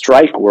in the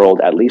strike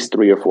world, at least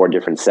 3 or 4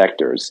 different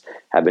sectors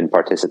have been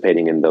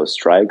participating in those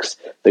strikes.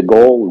 The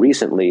goal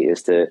recently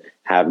is to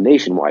have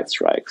nationwide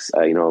strikes.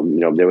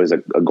 There was a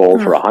goal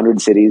for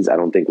 100 cities. I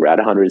don't think we're at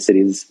 100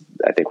 cities.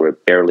 I think we're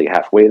barely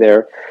halfway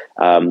there.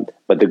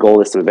 But the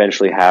goal is to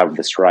eventually have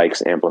the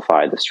strikes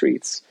amplify the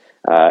streets.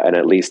 And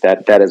at least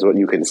that is what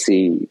you can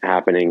see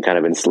happening kind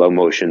of in slow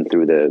motion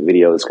through the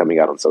videos coming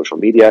out on social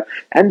media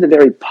and the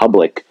very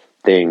public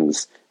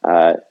things,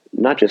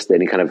 not just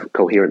any kind of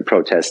coherent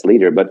protest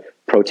leader, but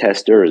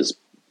protesters,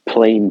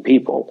 plain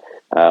people,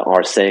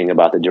 are saying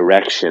about the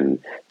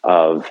direction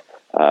of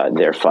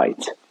their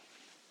fight.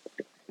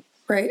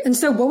 Right. And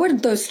so what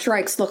would those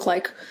strikes look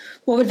like?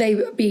 What would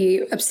they be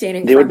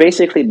abstaining from? They would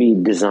basically be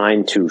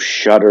designed to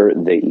shutter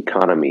the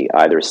economy,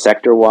 either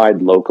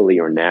sector-wide, locally,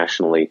 or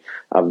nationally,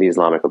 of the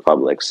Islamic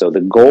Republic. So the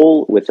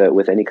goal with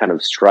any kind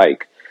of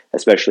strike,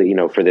 especially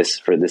for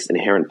this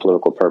inherent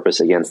political purpose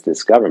against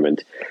this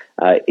government,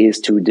 is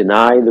to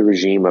deny the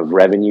regime of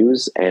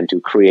revenues and to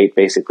create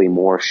basically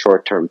more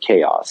short-term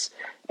chaos.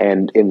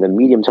 And in the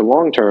medium to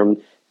long term,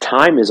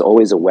 time is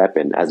always a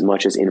weapon, as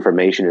much as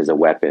information is a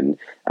weapon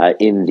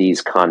in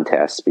these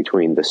contests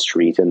between the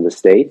street and the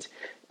state.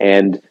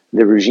 And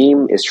the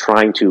regime is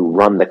trying to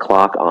run the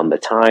clock on the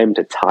time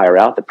to tire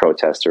out the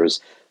protesters.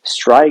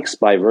 Strikes,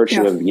 by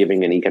virtue of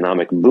giving an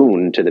economic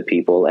boon to the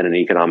people and an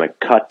economic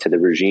cut to the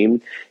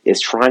regime, is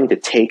trying to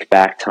take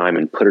back time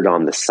and put it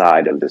on the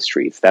side of the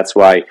streets. That's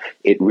why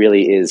it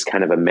really is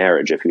kind of a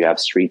marriage if you have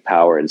street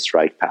power and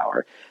strike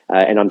power.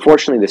 And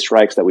unfortunately, the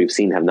strikes that we've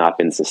seen have not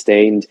been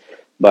sustained.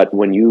 But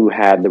when you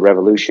had the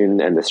revolution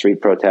and the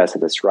street protests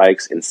and the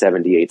strikes in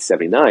 78,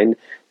 79,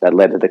 that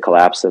led to the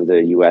collapse of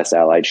the U.S.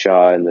 allied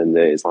Shah and then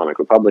the Islamic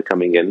Republic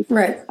coming in,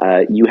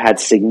 you had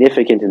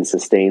significant and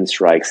sustained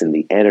strikes in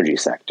the energy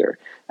sector.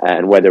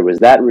 And whether it was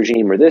that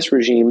regime or this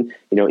regime,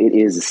 it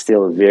is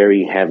still a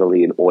very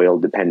heavily an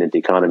oil-dependent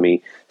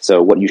economy.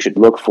 So what you should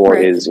look for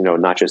is,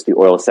 not just the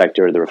oil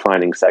sector, the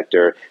refining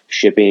sector,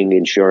 shipping,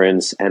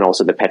 insurance, and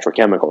also the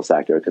petrochemical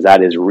sector, because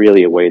that is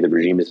really a way the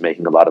regime is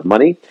making a lot of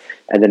money.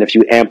 And then if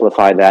you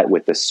amplify that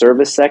with the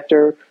service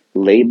sector,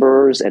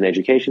 laborers, and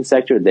education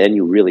sector, then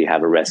you really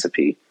have a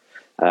recipe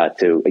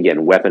to,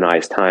 again,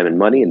 weaponize time and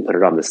money and put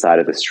it on the side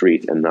of the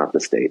street and not the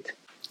state.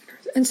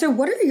 And so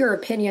what are your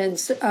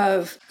opinions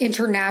of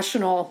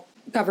international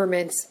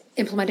governments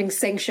implementing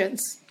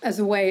sanctions as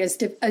a way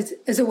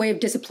of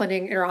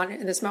disciplining Iran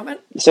in this moment?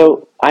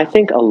 So I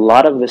think a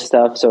lot of the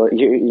stuff,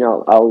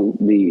 I'll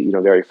be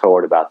very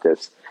forward about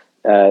this.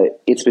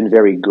 It's been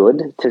very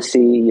good to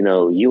see,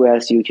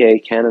 US,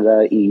 UK,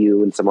 Canada,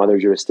 EU, and some other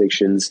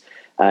jurisdictions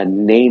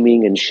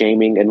naming and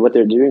shaming. And what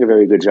they're doing a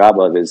very good job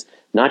of is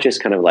not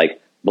just kind of like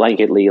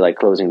blanketly like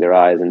closing their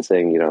eyes and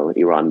saying,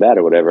 Iran bad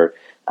or whatever.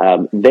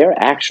 They're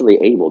actually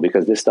able,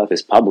 because this stuff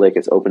is public,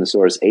 it's open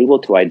source, able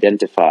to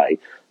identify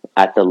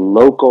at the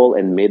local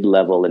and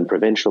mid-level and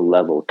provincial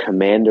level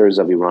commanders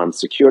of Iran's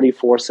security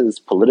forces,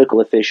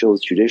 political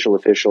officials, judicial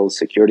officials,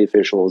 security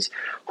officials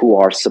who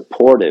are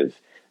supportive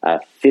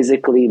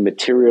physically,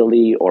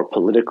 materially, or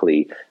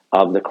politically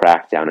of the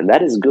crackdown. And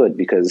that is good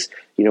because,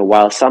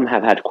 while some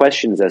have had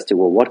questions as to,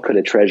 what could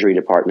a Treasury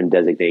Department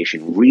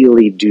designation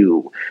really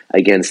do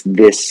against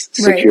this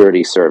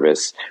security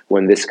service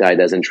when this guy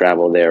doesn't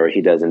travel there or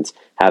he doesn't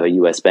have a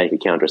U.S. bank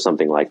account or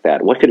something like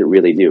that? What could it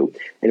really do?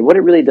 And what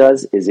it really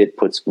does is it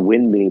puts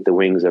wind beneath the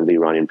wings of the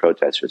Iranian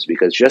protesters,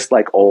 because just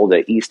like all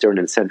the Eastern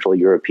and Central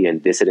European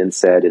dissidents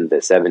said in the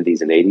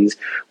 70s and 80s,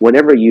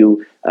 whenever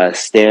you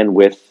stand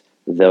with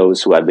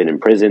those who have been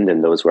imprisoned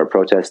and those who are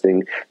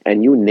protesting,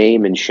 and you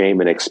name and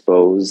shame and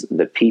expose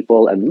the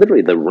people and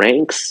literally the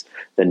ranks,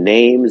 the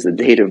names, the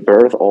date of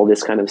birth, all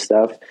this kind of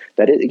stuff,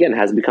 that it, again,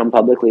 has become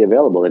publicly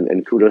available,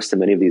 and kudos to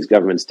many of these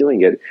governments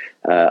doing it,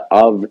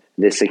 of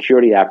the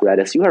security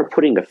apparatus. You are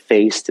putting a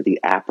face to the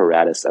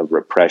apparatus of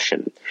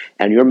repression,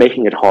 and you're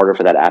making it harder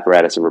for that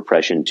apparatus of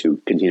repression to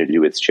continue to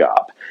do its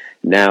job.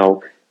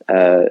 Now,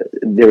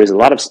 there is a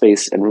lot of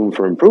space and room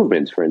for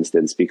improvement, for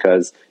instance,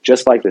 because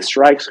just like the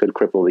strikes could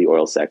cripple the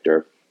oil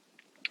sector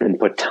and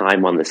put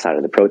time on the side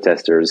of the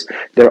protesters,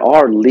 there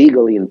are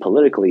legally and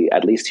politically,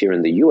 at least here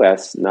in the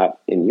U.S., not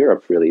in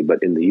Europe really,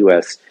 but in the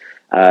U.S.,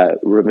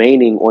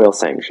 remaining oil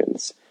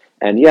sanctions.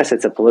 And yes,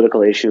 it's a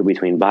political issue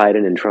between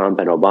Biden and Trump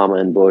and Obama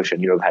and Bush,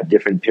 and had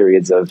different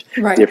periods of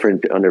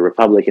different under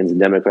Republicans and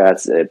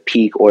Democrats,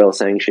 peak oil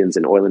sanctions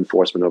and oil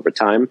enforcement over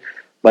time.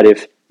 But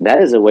if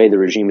that is a way the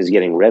regime is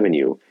getting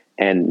revenue,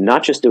 and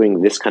not just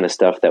doing this kind of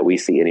stuff that we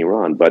see in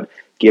Iran, but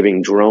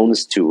giving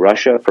drones to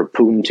Russia for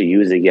Putin to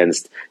use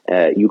against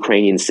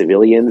Ukrainian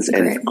civilians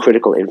and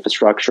critical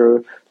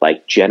infrastructure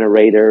like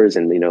generators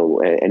and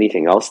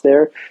anything else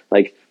there.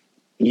 Like,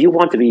 you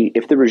want to be,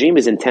 if the regime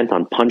is intent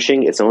on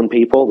punching its own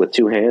people with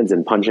two hands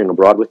and punching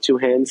abroad with two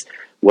hands,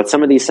 what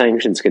some of these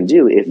sanctions can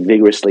do, if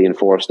vigorously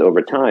enforced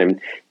over time,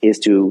 is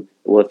to,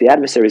 well, if the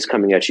adversary is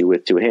coming at you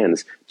with two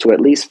hands, to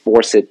at least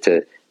force it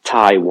to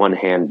tie one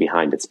hand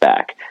behind its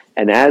back.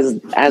 And as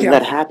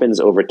that happens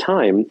over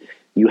time,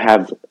 you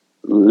have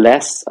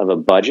less of a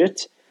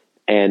budget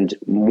and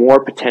more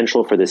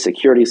potential for the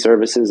security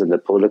services and the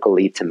political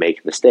elite to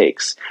make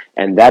mistakes.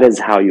 And that is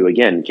how you,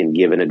 again, can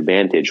give an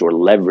advantage or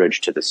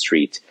leverage to the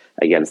street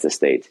against the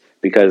state.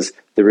 Because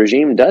the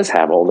regime does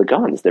have all the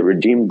guns. The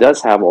regime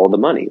does have all the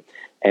money.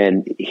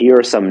 And here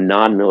are some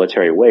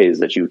non-military ways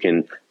that you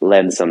can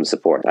lend some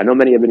support. I know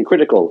many have been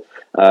critical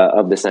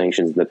of the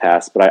sanctions in the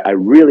past, but I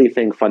really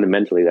think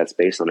fundamentally that's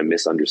based on a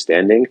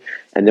misunderstanding.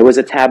 And there was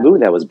a taboo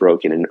that was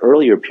broken in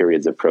earlier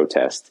periods of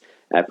protest,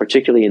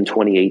 particularly in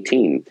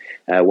 2018,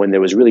 when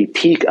there was really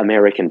peak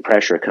American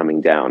pressure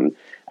coming down,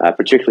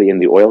 particularly in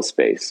the oil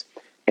space.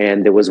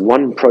 And there was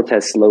one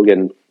protest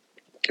slogan,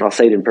 I'll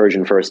say it in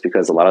Persian first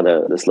because a lot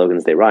of the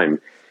slogans, they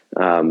rhyme.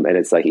 And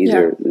it's like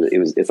easier. Yeah.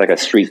 It's like a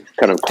street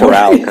kind of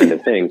chorale kind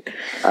of thing.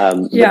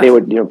 But they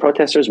would,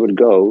 protesters would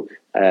go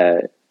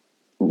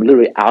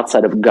literally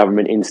outside of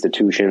government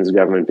institutions,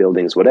 government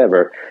buildings,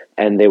 whatever,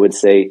 and they would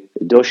say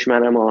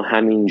 "Doshmanama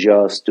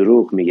haminjas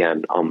durug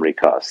migan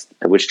Amrikast,"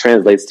 which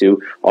translates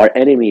to "Our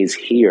enemies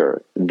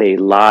here, they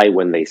lie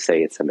when they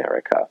say it's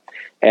America."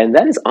 And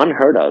that is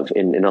unheard of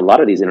in a lot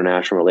of these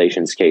international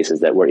relations cases.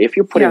 That where if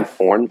you're putting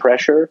foreign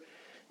pressure,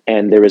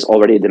 and there is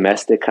already a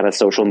domestic kind of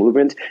social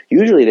movement,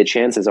 usually the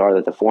chances are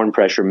that the foreign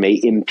pressure may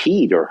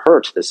impede or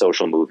hurt the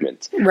social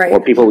movement. Right. Or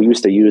people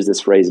used to use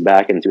this phrase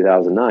back in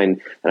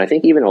 2009, and I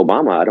think even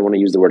Obama, I don't want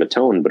to use the word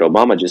atone, but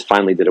Obama just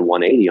finally did a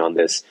 180 on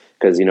this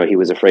because, he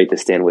was afraid to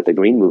stand with the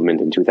Green Movement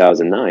in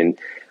 2009.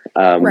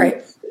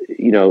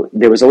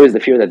 There was always the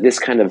fear that this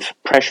kind of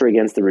pressure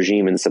against the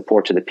regime and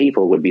support to the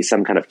people would be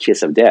some kind of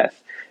kiss of death.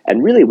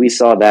 And really we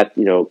saw that,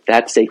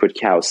 that sacred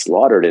cow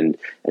slaughtered and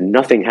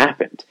nothing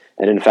happened.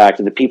 And in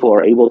fact, the people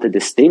are able to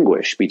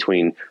distinguish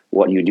between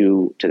what you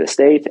do to the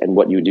state and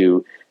what you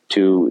do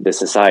to the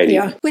society.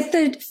 Yeah. With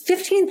the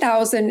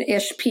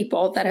 15,000-ish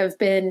people that have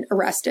been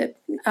arrested,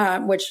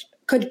 which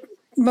could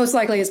most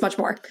likely is much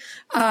more,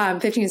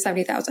 15 to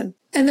 70,000.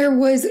 And there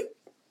was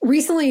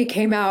recently it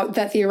came out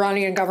that the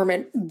Iranian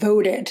government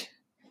voted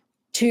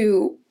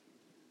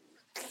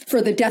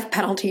for the death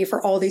penalty for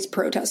all these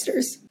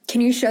protesters. Can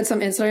you shed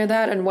some insight on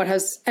that? And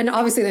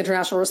obviously the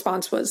international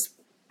response was,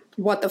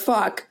 what the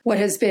fuck? What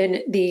has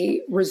been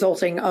the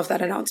resulting of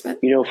that announcement?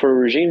 For a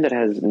regime that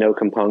has no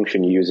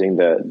compunction using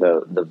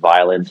the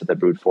violence, the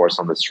brute force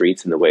on the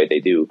streets in the way they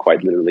do,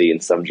 quite literally in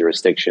some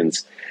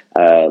jurisdictions,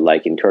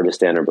 like in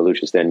Kurdistan or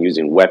Baluchistan,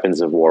 using weapons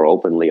of war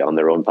openly on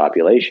their own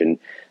population,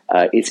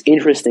 it's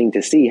interesting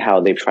to see how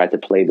they've tried to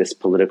play this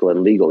political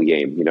and legal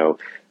game.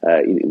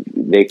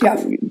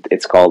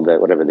 It's called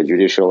the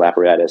judicial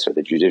apparatus or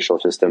the judicial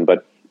system,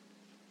 but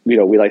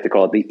we like to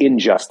call it the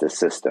injustice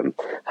system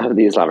of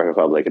the Islamic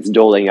Republic. It's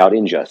doling out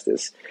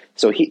injustice.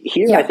 So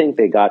here, I think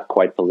they got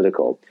quite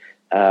political.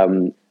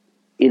 In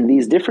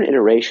these different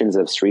iterations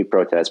of street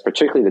protests,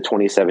 particularly the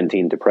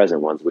 2017 to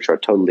present ones, which are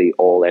totally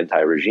all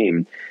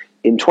anti-regime,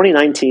 in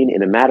 2019,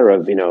 in a matter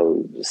of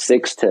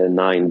 6 to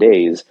 9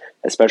 days,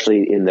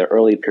 especially in the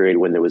early period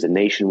when there was a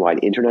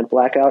nationwide internet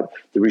blackout,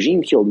 the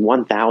regime killed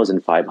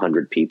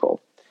 1,500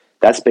 people.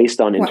 That's based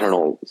on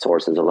internal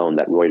sources alone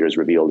that Reuters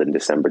revealed in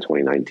December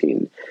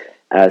 2019.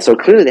 So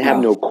clearly they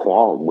have no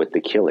qualm with the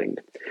killing.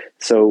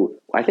 So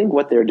I think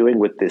what they're doing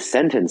with this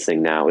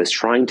sentencing now is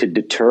trying to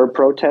deter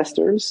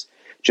protesters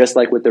Just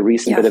like with the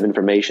recent bit of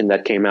information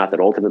that came out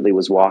that ultimately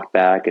was walked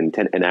back and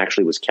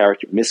actually was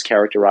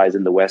mischaracterized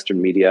in the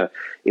Western media,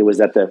 it was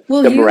that the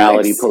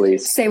morality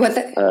police. Say what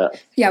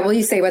will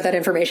you say what that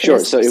information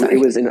is? Sure. So it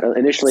was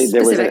initially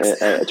Specifics.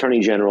 There was an attorney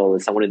general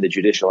and someone in the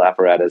judicial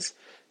apparatus,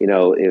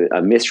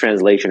 a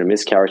mistranslation, a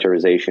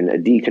mischaracterization, a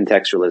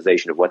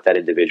decontextualization of what that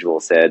individual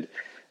said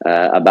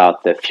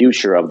about the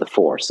future of the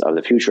force, of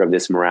the future of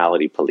this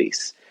morality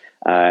police.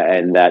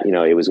 And that,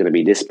 it was going to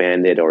be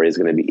disbanded or is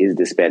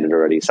disbanded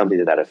already, something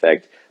to that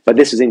effect. But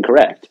this is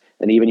incorrect.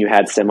 And even you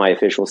had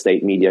semi-official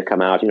state media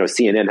come out.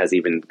 CNN has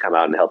even come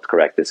out and helped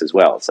correct this as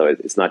well. So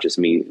it's not just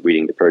me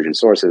reading the Persian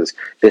sources.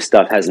 This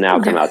stuff has now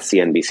come out.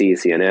 CNBC,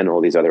 CNN,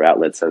 all these other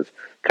outlets have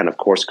kind of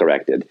course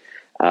corrected.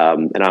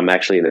 And I'm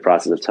actually in the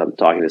process of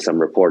talking to some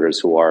reporters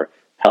who are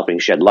helping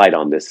shed light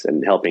on this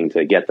and helping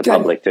to get the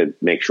public to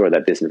make sure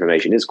that this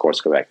information is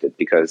course corrected,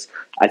 because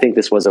I think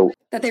this was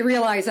that they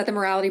realize that the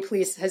morality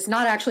police has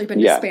not actually been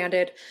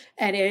disbanded,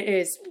 and it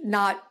is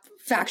not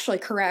factually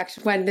correct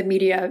when the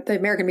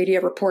American media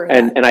reported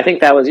that. And I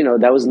think that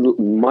was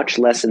much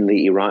less in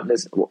the Iran,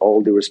 this,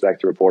 all due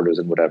respect to reporters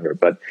and whatever,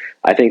 but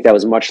I think that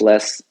was much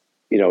less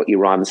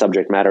Iran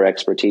subject matter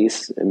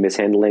expertise and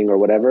mishandling or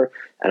whatever.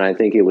 And I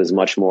think it was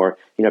much more,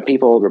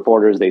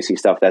 reporters, they see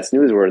stuff that's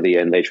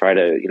newsworthy and they try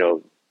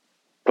to,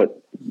 put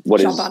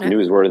what is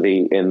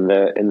newsworthy in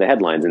the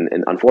headlines.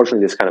 And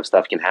unfortunately, this kind of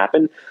stuff can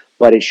happen,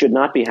 but it should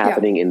not be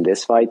happening in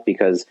this fight,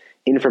 because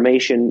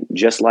information,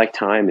 just like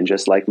time and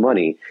just like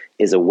money,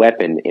 is a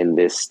weapon in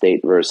this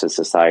state versus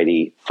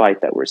society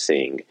fight that we're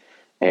seeing.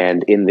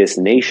 And in this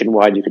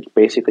nationwide, you could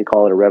basically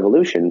call it a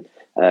revolution,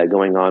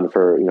 going on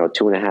for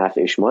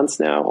 2.5-ish months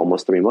now,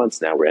 almost 3 months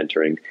now we're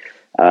entering.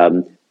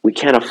 We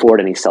can't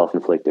afford any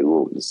self-inflicted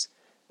wounds.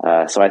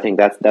 So I think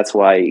that's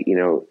why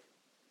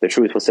the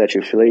truth will set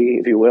you free,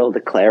 if you will. The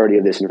clarity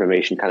of this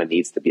information kind of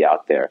needs to be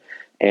out there.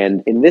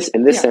 And in this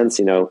sense,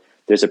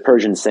 there's a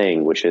Persian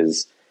saying which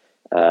is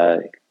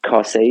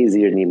 "Kase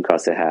zir nim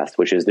kase hast,"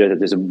 which is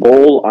there's a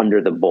bowl under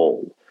the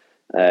bowl.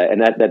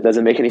 And that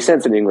doesn't make any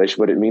sense in English,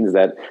 but it means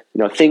that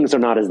things are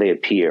not as they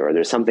appear, or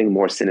there's something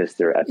more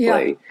sinister at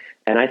play.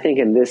 And I think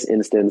in this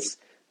instance,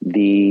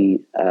 the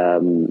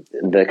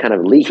kind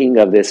of leaking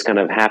of this kind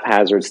of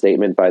haphazard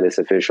statement by this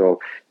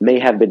official may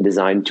have been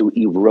designed to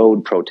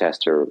erode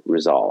protester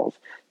resolve,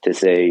 to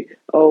say,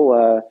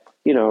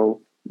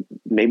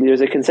 maybe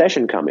there's a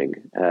concession coming,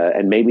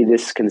 and maybe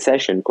this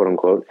concession, quote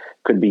unquote,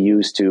 could be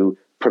used to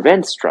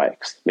prevent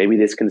strikes. Maybe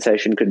this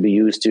concession could be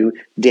used to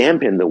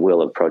dampen the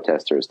will of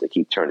protesters to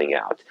keep turning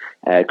out.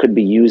 It could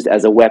be used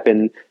as a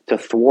weapon to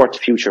thwart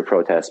future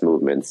protest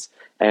movements.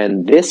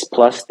 And this,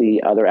 plus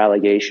the other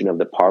allegation of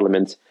the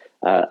parliament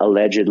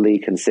allegedly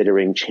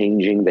considering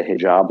changing the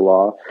hijab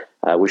law,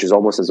 which is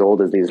almost as old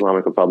as the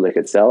Islamic Republic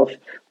itself,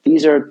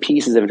 these are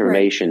pieces of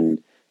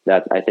information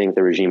that I think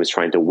the regime is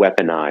trying to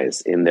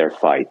weaponize in their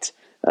fight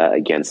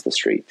against the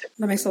street.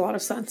 That makes a lot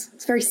of sense.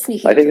 It's very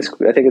sneaky. I think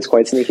it's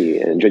quite sneaky,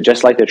 and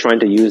just like they're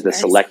trying to use the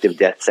selective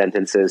death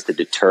sentences to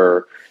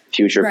deter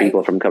future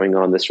people from coming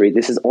on the street.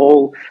 This is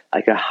all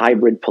like a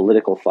hybrid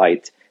political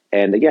fight,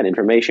 and again,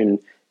 information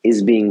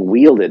is being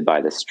wielded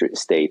by the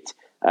state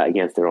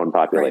against their own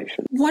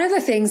population. One of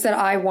the things that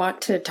I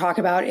want to talk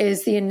about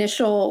is the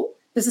initial.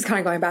 This is kind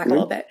of going back a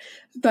little bit,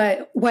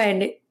 but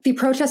when the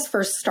protests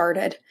first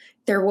started,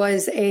 there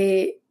was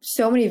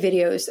so many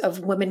videos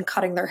of women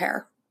cutting their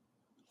hair.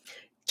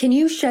 Can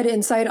you shed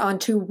insight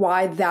onto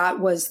why that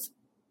was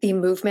the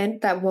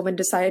movement that women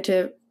decided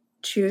to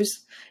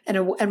choose,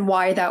 and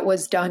why that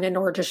was done in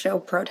order to show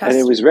protest? And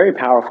it was very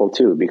powerful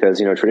too, because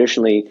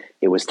traditionally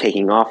it was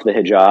taking off the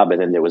hijab,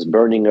 and then there was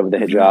burning of the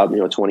hijab.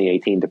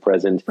 2018 to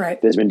present.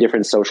 There's been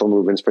different social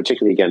movements.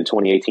 Particularly, again,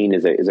 2018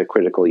 is a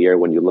critical year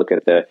when you look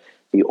at the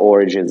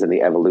origins and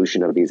the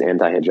evolution of these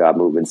anti-hijab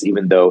movements.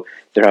 Even though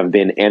there have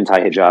been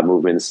anti-hijab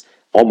movements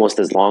almost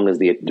as long as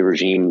the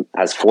regime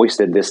has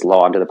foisted this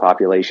law onto the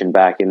population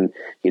back in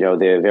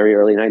the very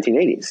early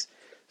 1980s.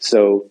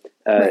 So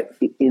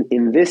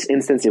in this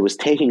instance, it was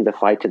taking the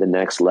fight to the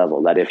next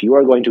level. That if you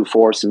are going to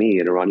force me,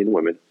 an Iranian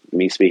woman,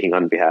 me speaking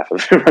on behalf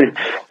of Iranian,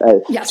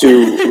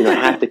 to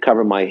have to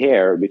cover my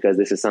hair because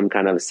this is some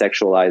kind of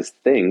sexualized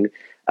thing,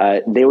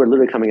 they were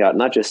literally coming out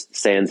not just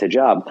sans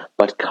hijab,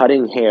 but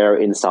cutting hair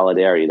in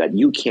solidarity. That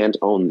you can't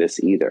own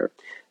this either.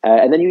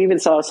 And then you even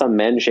saw some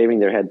men shaving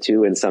their head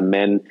too, and some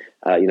men,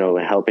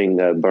 helping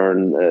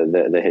burn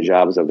the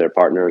hijabs of their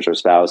partners or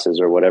spouses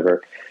or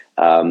whatever.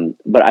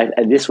 But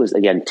this was,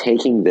 again,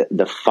 taking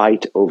the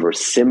fight over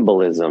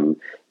symbolism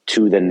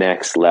to the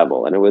next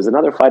level. And it was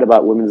another fight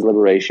about women's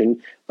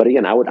liberation. But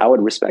again, I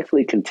would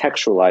respectfully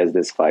contextualize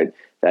this fight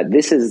that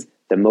this is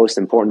the most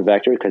important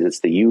vector because it's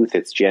the youth,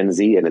 it's Gen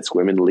Z, and it's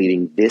women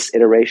leading this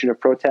iteration of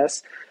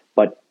protests.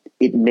 But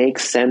it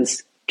makes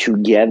sense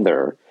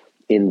together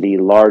in the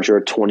larger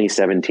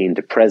 2017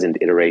 to present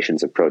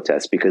iterations of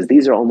protests, because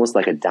these are almost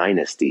like a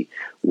dynasty.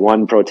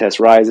 One protest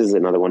rises,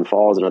 another one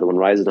falls, another one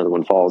rises, another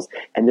one falls.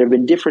 And there have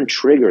been different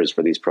triggers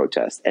for these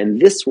protests. And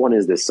this one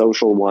is the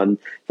social one,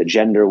 the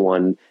gender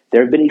one,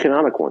 There have been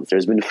economic ones.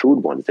 There's been food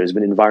ones. There's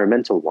been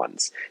environmental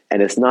ones.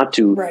 And it's not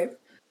to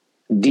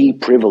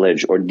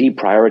deprivilege or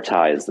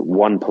deprioritize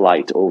one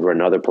plight over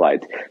another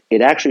plight.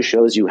 It actually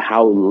shows you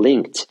how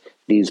linked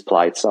these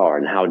plights are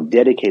and how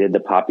dedicated the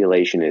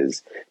population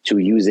is to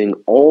using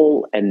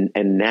all and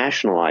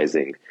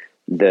nationalizing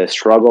the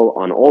struggle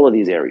on all of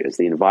these areas: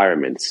 the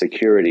environment,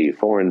 security,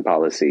 foreign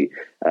policy,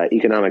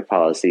 economic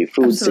policy,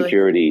 food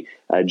security,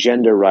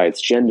 gender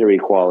rights, gender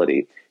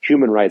equality,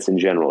 human rights in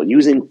general,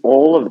 using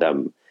all of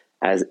them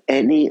as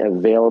any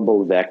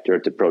available vector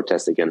to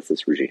protest against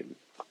this regime.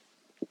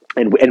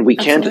 And we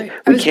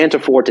can't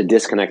afford to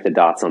disconnect the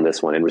dots on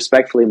this one. And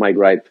respectfully, my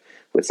gripe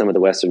with some of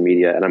the Western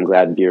media, and I'm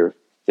glad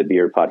the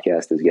Beer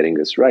podcast is getting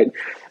this right,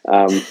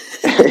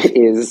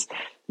 is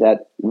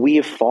that we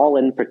have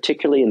fallen,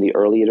 particularly in the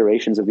early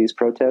iterations of these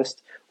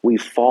protests,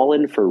 we've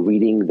fallen for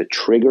reading the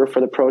trigger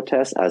for the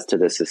protest as to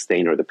the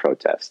sustainer of the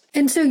protest.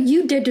 And so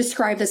you did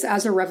describe this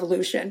as a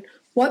revolution.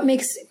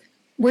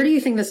 Where do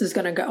you think this is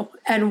going to go?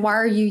 And why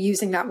are you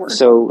using that word?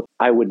 So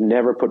I would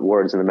never put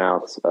words in the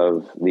mouths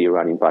of the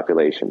Iranian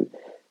population,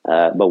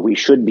 but we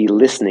should be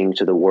listening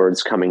to the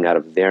words coming out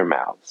of their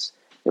mouths.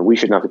 And we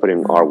should not be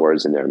putting our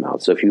words in their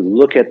mouths. So if you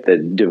look at the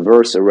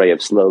diverse array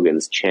of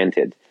slogans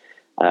chanted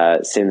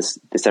since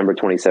December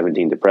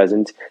 2017 to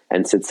present,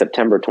 and since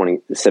September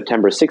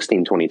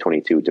 16,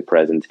 2022 to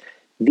present,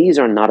 these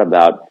are not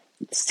about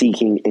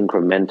seeking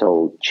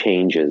incremental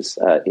changes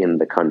in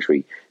the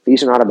country.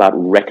 These are not about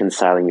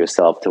reconciling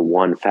yourself to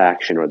one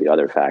faction or the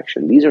other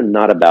faction. These are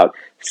not about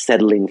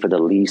settling for the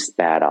least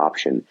bad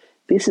option.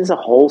 This is a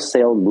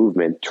wholesale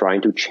movement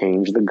trying to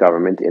change the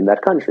government in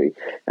that country.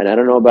 And I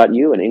don't know about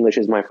you, and English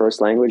is my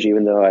first language,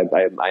 even though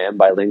I am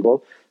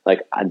bilingual.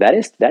 Like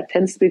that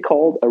tends to be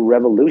called a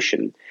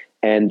revolution.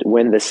 And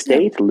when the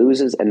state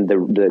loses and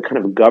the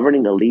kind of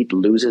governing elite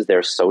loses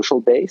their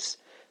social base,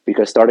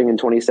 because starting in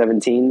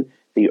 2017,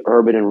 the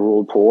urban and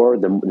rural poor,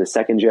 the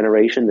second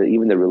generation,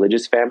 even the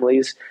religious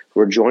families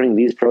were joining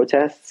these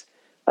protests.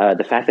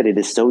 The fact that it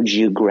is so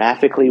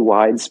geographically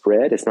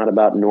widespread, it's not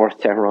about North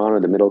Tehran or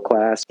the middle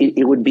class.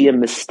 It would be a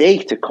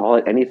mistake to call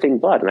it anything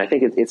but. And I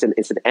think it's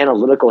an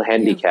analytical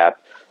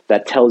handicap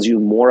that tells you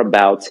more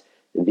about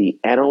the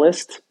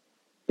analyst,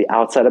 the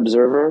outside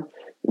observer,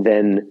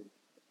 than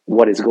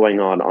what is going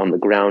on the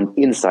ground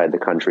inside the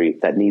country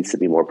that needs to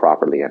be more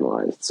properly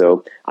analyzed.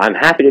 So I'm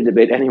happy to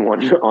debate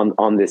anyone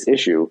on this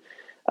issue.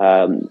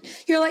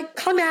 You're like,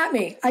 come at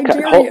me. I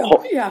dare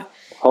you.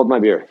 Hold my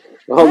beer.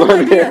 Hold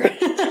my beer.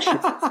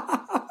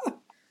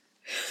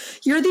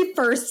 You're the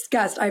first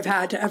guest I've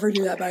had to ever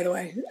do that, by the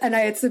way. And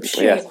it's a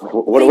shame. Yes.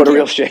 What a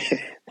real shame.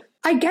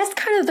 I guess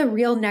kind of the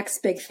real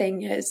next big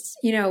thing is,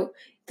 the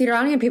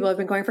Iranian people have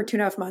been going for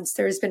 2.5 months.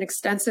 There's been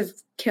extensive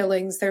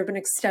killings. There have been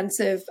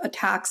extensive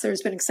attacks.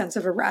 There's been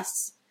extensive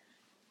arrests.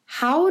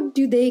 How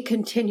do they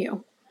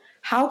continue?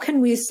 How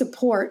can we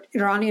support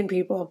Iranian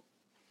people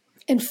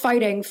in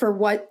fighting for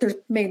what their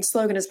main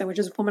slogan has been, which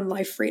is woman,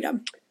 life,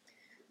 freedom?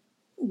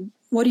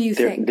 What do you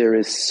think? There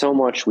is so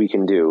much we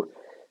can do.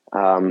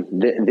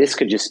 This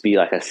could just be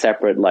like a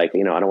separate, I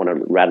don't want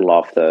to rattle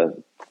off a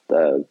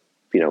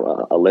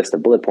list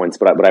of bullet points,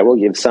 but I will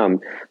give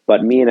some.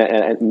 But me and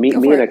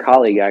a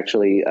colleague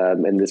actually,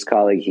 and this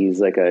colleague, he's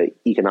like a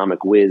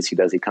economic whiz. He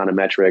does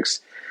econometrics.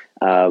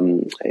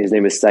 His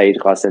name is Saeed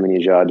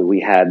Qaseminejad.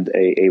 We had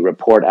a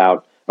report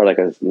out, or like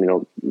a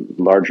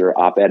larger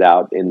op-ed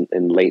out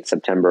in late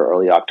September,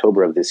 early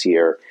October of this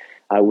year,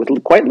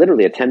 with quite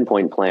literally a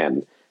 10-point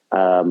plan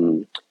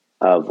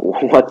of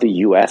what the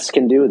U.S.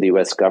 can do, the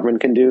U.S. government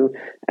can do.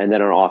 And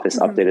then our office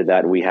updated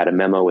that. We had a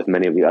memo with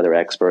many of the other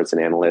experts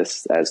and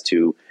analysts as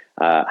to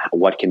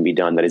what can be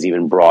done that is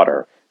even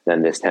broader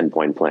than this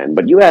 10-point plan.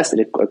 But you asked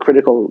a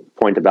critical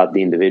point about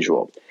the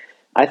individual.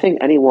 I think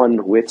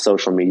anyone with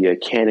social media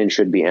can and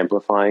should be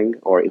amplifying,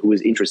 or who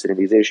is interested in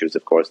these issues.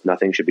 Of course,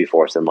 nothing should be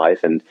forced in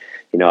life. And,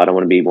 I don't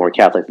want to be more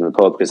Catholic than the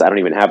Pope because I don't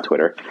even have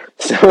Twitter.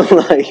 So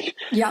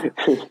Yeah.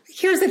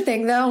 Here's the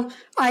thing though.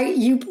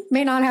 You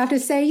may not have to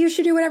say you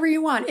should do whatever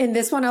you want. In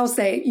this one, I'll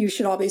say you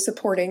should all be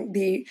supporting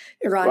the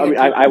Iranian.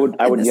 I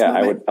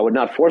would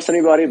not force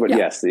anybody, but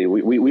yes,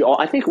 we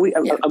all, I think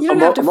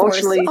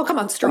emotionally, come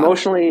on, strong.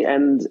 Emotionally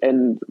and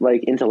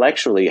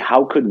intellectually,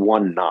 how could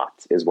one not,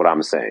 is what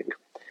I'm saying.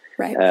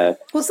 Right.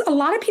 Well, a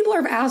lot of people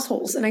are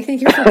assholes, and I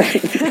think you're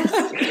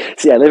right.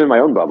 See, I live in my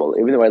own bubble,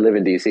 even though I live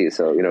in D.C.,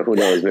 so, who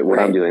knows what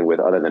I'm dealing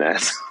with other than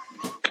ass.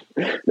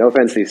 No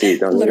offense, D.C.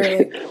 Don't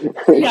literally.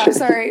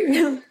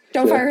 Sorry.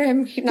 Don't fire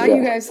him. Not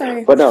you guys,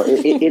 sorry. But no,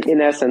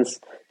 in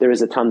essence, there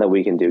is a ton that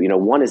we can do.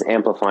 One is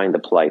amplifying the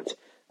plight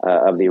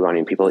of the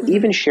Iranian people,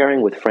 even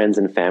sharing with friends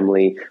and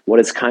family what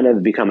has kind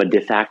of become a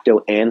de facto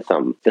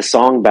anthem, the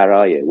song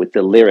Baraye, with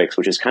the lyrics,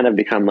 which has kind of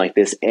become like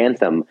this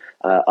anthem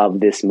of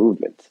this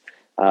movement.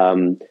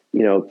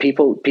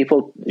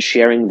 People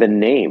sharing the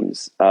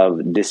names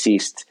of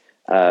deceased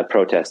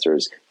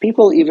protesters,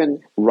 people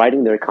even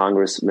writing their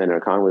congressman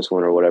or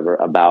congresswoman or whatever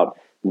about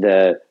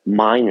the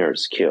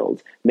miners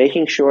killed,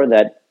 making sure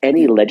that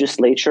any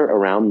legislature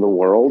around the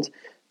world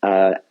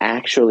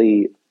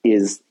actually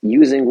is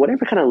using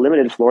whatever kind of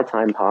limited floor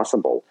time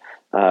possible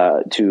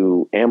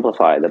to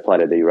amplify the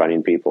plight of the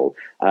Iranian people.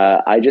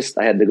 I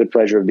had the good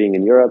pleasure of being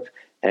in Europe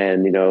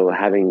and,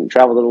 having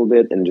traveled a little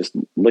bit and just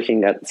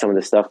looking at some of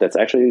the stuff that's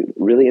actually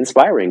really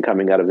inspiring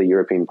coming out of the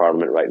European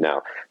Parliament right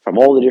now from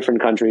all the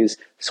different countries,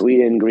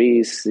 Sweden,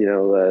 Greece,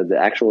 the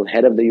actual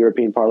head of the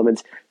European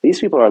Parliament.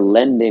 These people are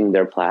lending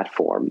their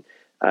platform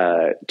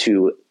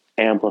to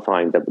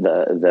amplifying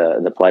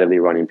the plight of the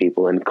Iranian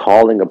people and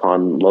calling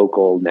upon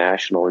local,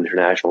 national,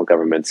 international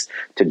governments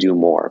to do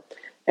more.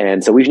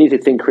 And so we need to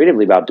think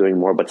creatively about doing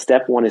more, but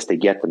step one is to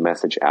get the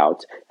message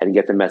out and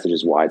get the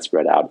messages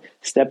widespread out.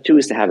 Step two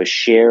is to have a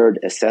shared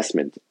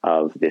assessment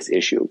of this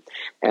issue.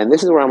 And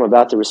this is where I'm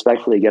about to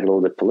respectfully get a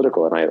little bit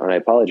political, and I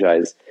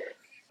apologize.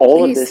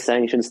 All Please. Of this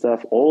sanction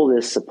stuff, all of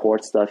this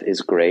support stuff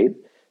is great,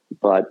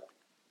 but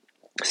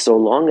so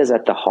long as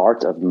at the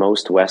heart of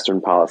most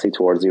Western policy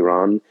towards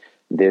Iran,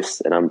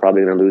 and I'm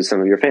probably going to lose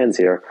some of your fans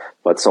here,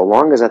 but so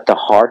long as at the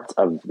heart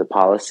of the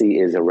policy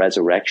is a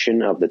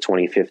resurrection of the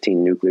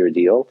 2015 nuclear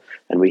deal,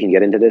 and we can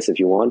get into this if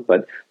you want,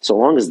 but so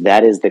long as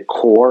that is the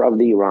core of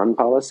the Iran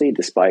policy,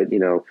 despite,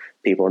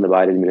 people in the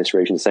Biden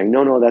administration saying,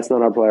 no, that's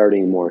not our priority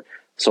anymore.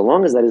 So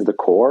long as that is the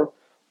core,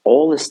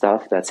 all the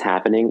stuff that's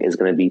happening is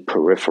going to be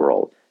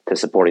peripheral to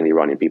supporting the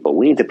Iranian people.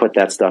 We need to put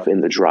that stuff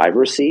in the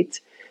driver's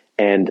seat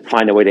and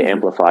find a way to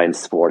amplify and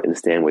support and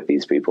stand with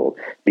these people.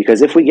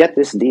 Because if we get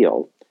this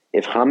deal,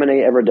 if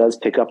Khamenei ever does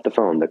pick up the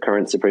phone, the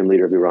current supreme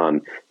leader of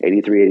Iran,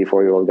 83,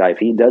 84-year-old guy, if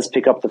he does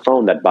pick up the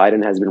phone that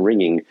Biden has been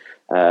ringing,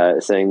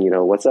 saying,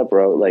 what's up,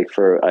 bro, like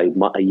for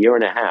a year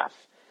and a half,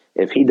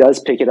 if he does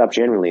pick it up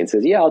genuinely and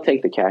says, yeah, I'll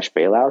take the cash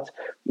bailout,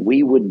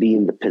 we would be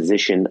in the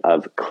position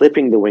of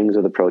clipping the wings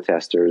of the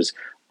protesters,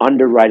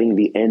 underwriting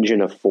the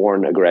engine of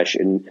foreign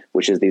aggression,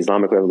 which is the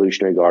Islamic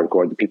Revolutionary Guard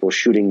Corps, the people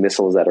shooting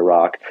missiles at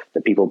Iraq,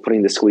 the people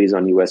putting the squeeze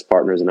on U.S.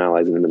 partners and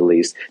allies in the Middle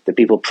East, the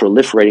people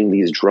proliferating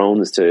these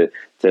drones to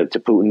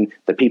Putin,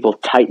 the people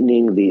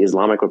tightening the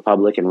Islamic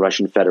Republic and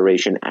Russian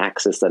Federation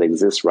axis that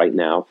exists right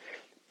now,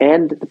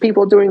 and the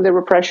people doing the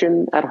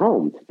repression at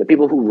home, the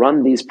people who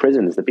run these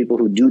prisons, the people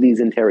who do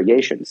these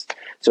interrogations.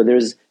 So there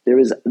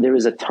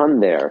is a ton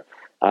there.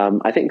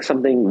 I think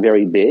something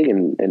very big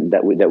and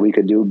that we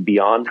could do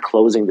beyond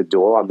closing the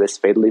door on this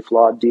fatally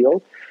flawed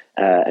deal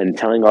and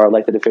telling our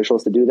elected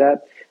officials to do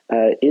that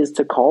is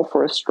to call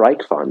for a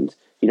strike fund.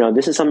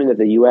 This is something that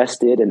the U.S.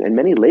 did, and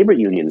many labor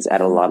unions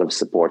added a lot of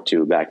support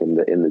to back in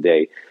the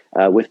day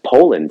with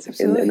Poland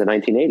in the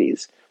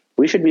 1980s.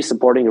 We should be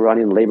supporting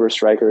Iranian labor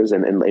strikers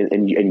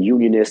and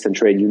unionists and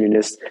trade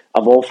unionists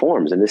of all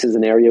forms. And this is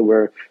an area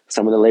where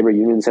some of the labor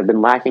unions have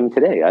been lacking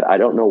today. I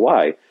don't know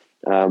why.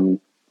 And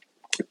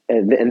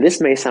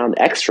this may sound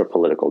extra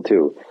political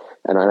too,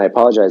 and I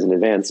apologize in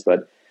advance,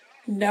 but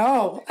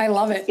no, I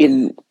love it.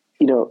 In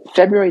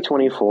February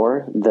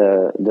 24,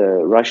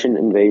 the Russian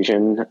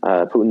invasion,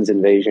 Putin's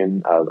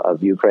invasion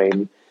of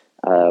Ukraine,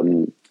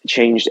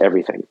 changed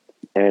everything.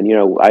 And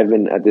I've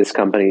been at this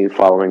company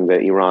following the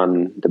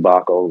Iran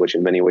debacle, which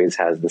in many ways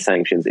has the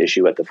sanctions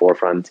issue at the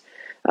forefront,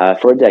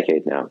 for a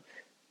decade now.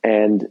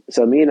 And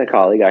so me and a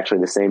colleague, actually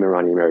the same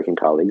Iranian American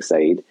colleague,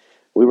 Saeed,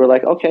 we were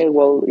like, okay,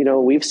 well,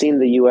 we've seen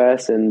the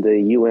U.S. and the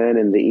UN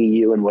and the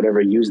EU and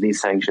whatever use these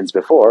sanctions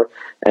before,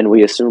 and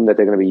we assume that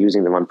they're going to be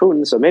using them on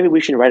Putin. So maybe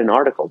we should write an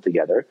article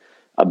together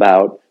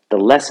about the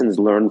lessons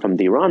learned from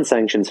the Iran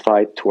sanctions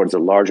fight towards a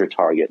larger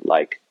target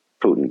like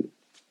Putin,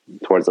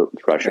 towards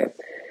Russia. Okay.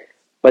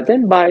 But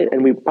then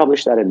and we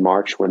published that in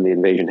March when the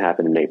invasion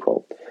happened in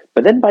April.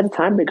 But then by the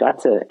time we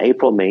got to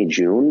April, May,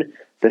 June,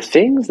 the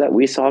things that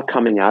we saw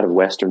coming out of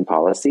Western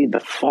policy, the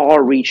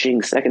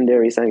far-reaching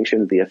secondary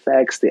sanctions, the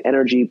effects, the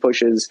energy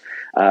pushes,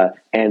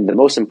 and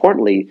most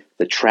importantly,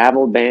 the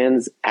travel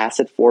bans,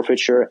 asset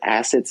forfeiture,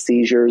 asset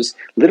seizures.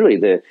 Literally,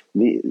 the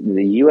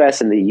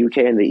U.S. and the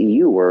U.K. and the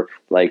EU were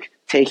like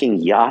taking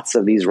yachts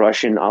of these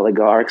Russian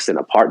oligarchs and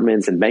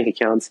apartments and bank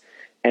accounts.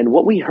 And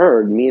what we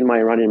heard, me and my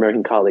Iranian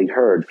American colleague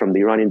heard from the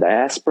Iranian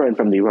diaspora and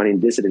from the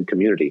Iranian dissident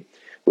community,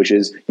 which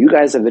is, you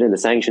guys have been in the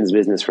sanctions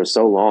business for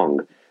so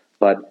long,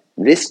 but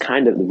this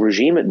kind of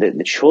regime,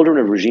 the children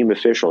of regime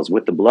officials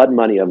with the blood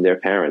money of their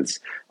parents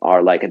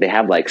are like, they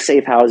have like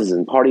safe houses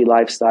and party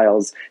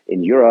lifestyles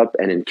in Europe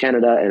and in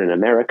Canada and in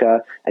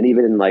America, and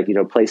even in like,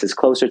 places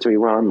closer to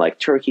Iran, like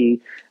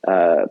Turkey.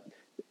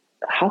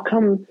 How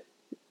come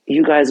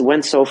you guys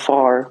went so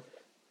far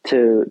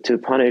to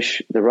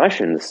punish the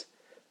Russians,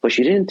 but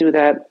you didn't do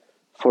that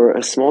for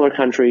a smaller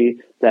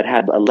country that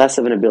had a less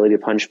of an ability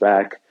to punch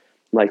back,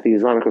 like the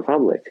Islamic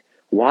Republic?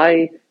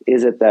 Why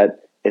is it that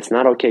it's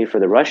not okay for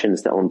the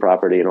Russians to own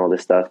property and all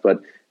this stuff,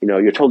 but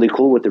you're totally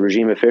cool with the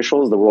regime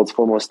officials, the world's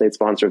foremost state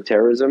sponsor of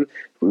terrorism,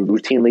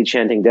 routinely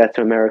chanting death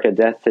to America,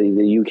 death to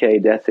the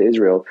UK, death to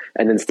Israel,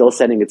 and then still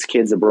sending its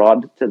kids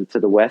abroad to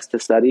the West to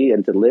study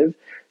and to live?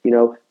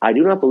 I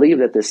do not believe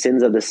that the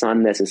sins of the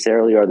son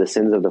necessarily are the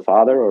sins of the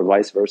father, or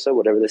vice versa,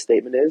 whatever the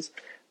statement is.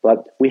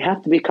 But we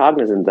have to be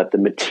cognizant that the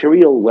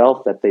material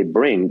wealth that they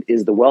bring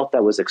is the wealth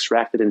that was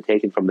extracted and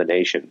taken from the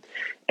nation.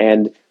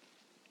 And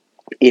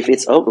if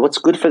it's what's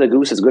good for the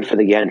goose is good for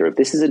the gander. If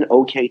this is an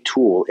okay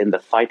tool in the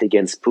fight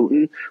against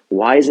Putin,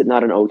 why is it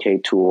not an okay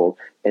tool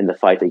in the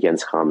fight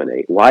against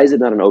Khamenei? Why is it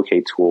not an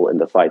okay tool in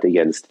the fight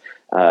against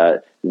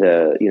the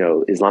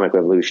Islamic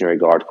Revolutionary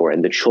Guard Corps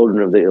and the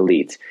children of the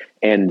elite?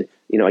 And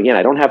again,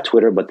 I don't have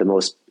Twitter, but the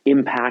most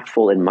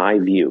impactful, in my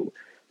view,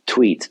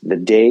 tweet the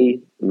day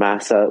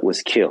Mahsa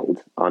was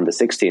killed on the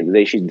 16th, the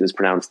day she was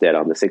pronounced dead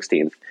on the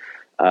 16th,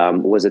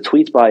 was a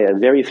tweet by a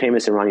very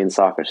famous Iranian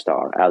soccer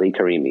star, Ali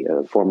Karimi,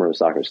 a former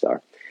soccer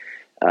star.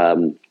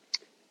 And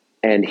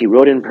he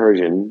wrote in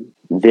Persian,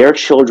 "Their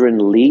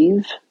children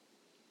leave,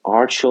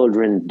 our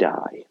children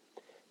die."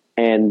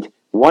 And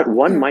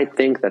one might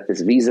think that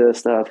this visa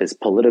stuff is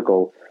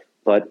political,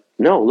 but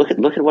no, look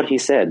at what he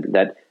said,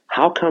 that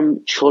how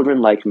come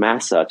children like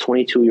Mahsa, a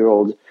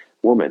 22-year-old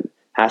woman,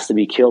 has to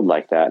be killed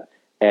like that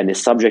and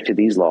is subject to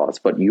these laws,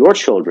 but your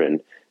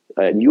children,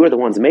 and you are the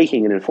ones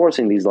making and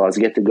enforcing these laws,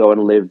 get to go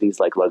and live these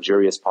like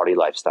luxurious party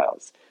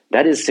lifestyles.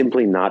 That is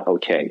simply not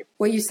okay.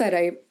 What you said,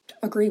 I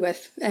agree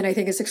with, and I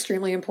think it's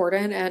extremely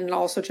important, and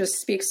also just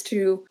speaks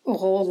to a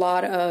whole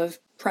lot of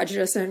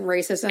prejudice and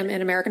racism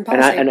in American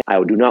policy. And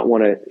I do not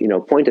want to,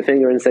 point a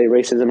finger and say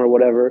racism or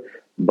whatever,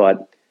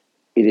 but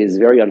it is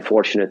very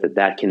unfortunate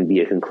that can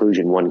be a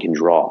conclusion one can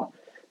draw.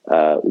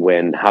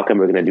 When how come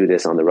we're going to do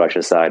this on the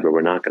Russia side, but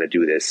we're not going to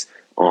do this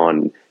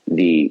on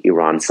the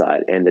Iran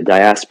side? And the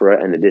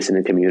diaspora and the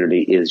dissident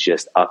community is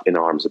just up in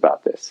arms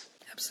about this.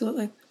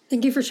 Absolutely.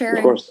 Thank you for sharing.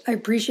 Of course. I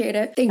appreciate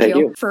it. Thank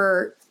you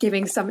for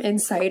giving some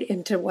insight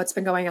into what's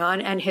been going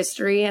on and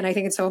history. And I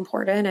think it's so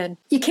important. And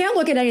you can't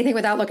look at anything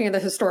without looking at the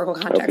historical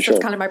context. That's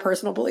kind of my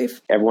personal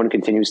belief. Everyone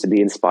continues to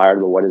be inspired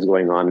by what is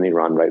going on in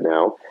Iran right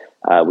now.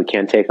 We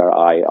can't take our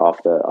eye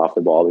off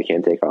the ball. We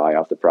can't take our eye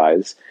off the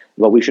prize.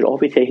 But we should all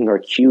be taking our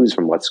cues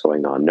from what's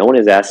going on. No one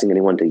is asking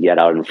anyone to get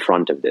out in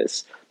front of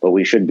this, but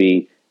we should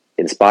be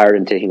inspired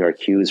and taking our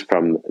cues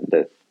from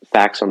the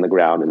facts on the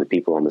ground and the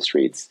people on the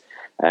streets.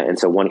 And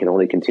so one can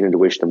only continue to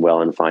wish them well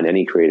and find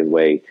any creative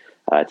way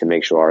to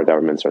make sure our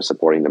governments are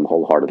supporting them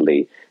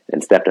wholeheartedly.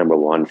 And step number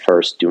one,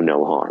 first, do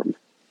no harm.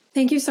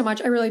 Thank you so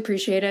much. I really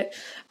appreciate it.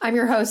 I'm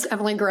your host,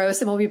 Emily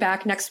Gross, and we'll be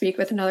back next week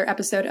with another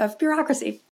episode of Bureaucracy.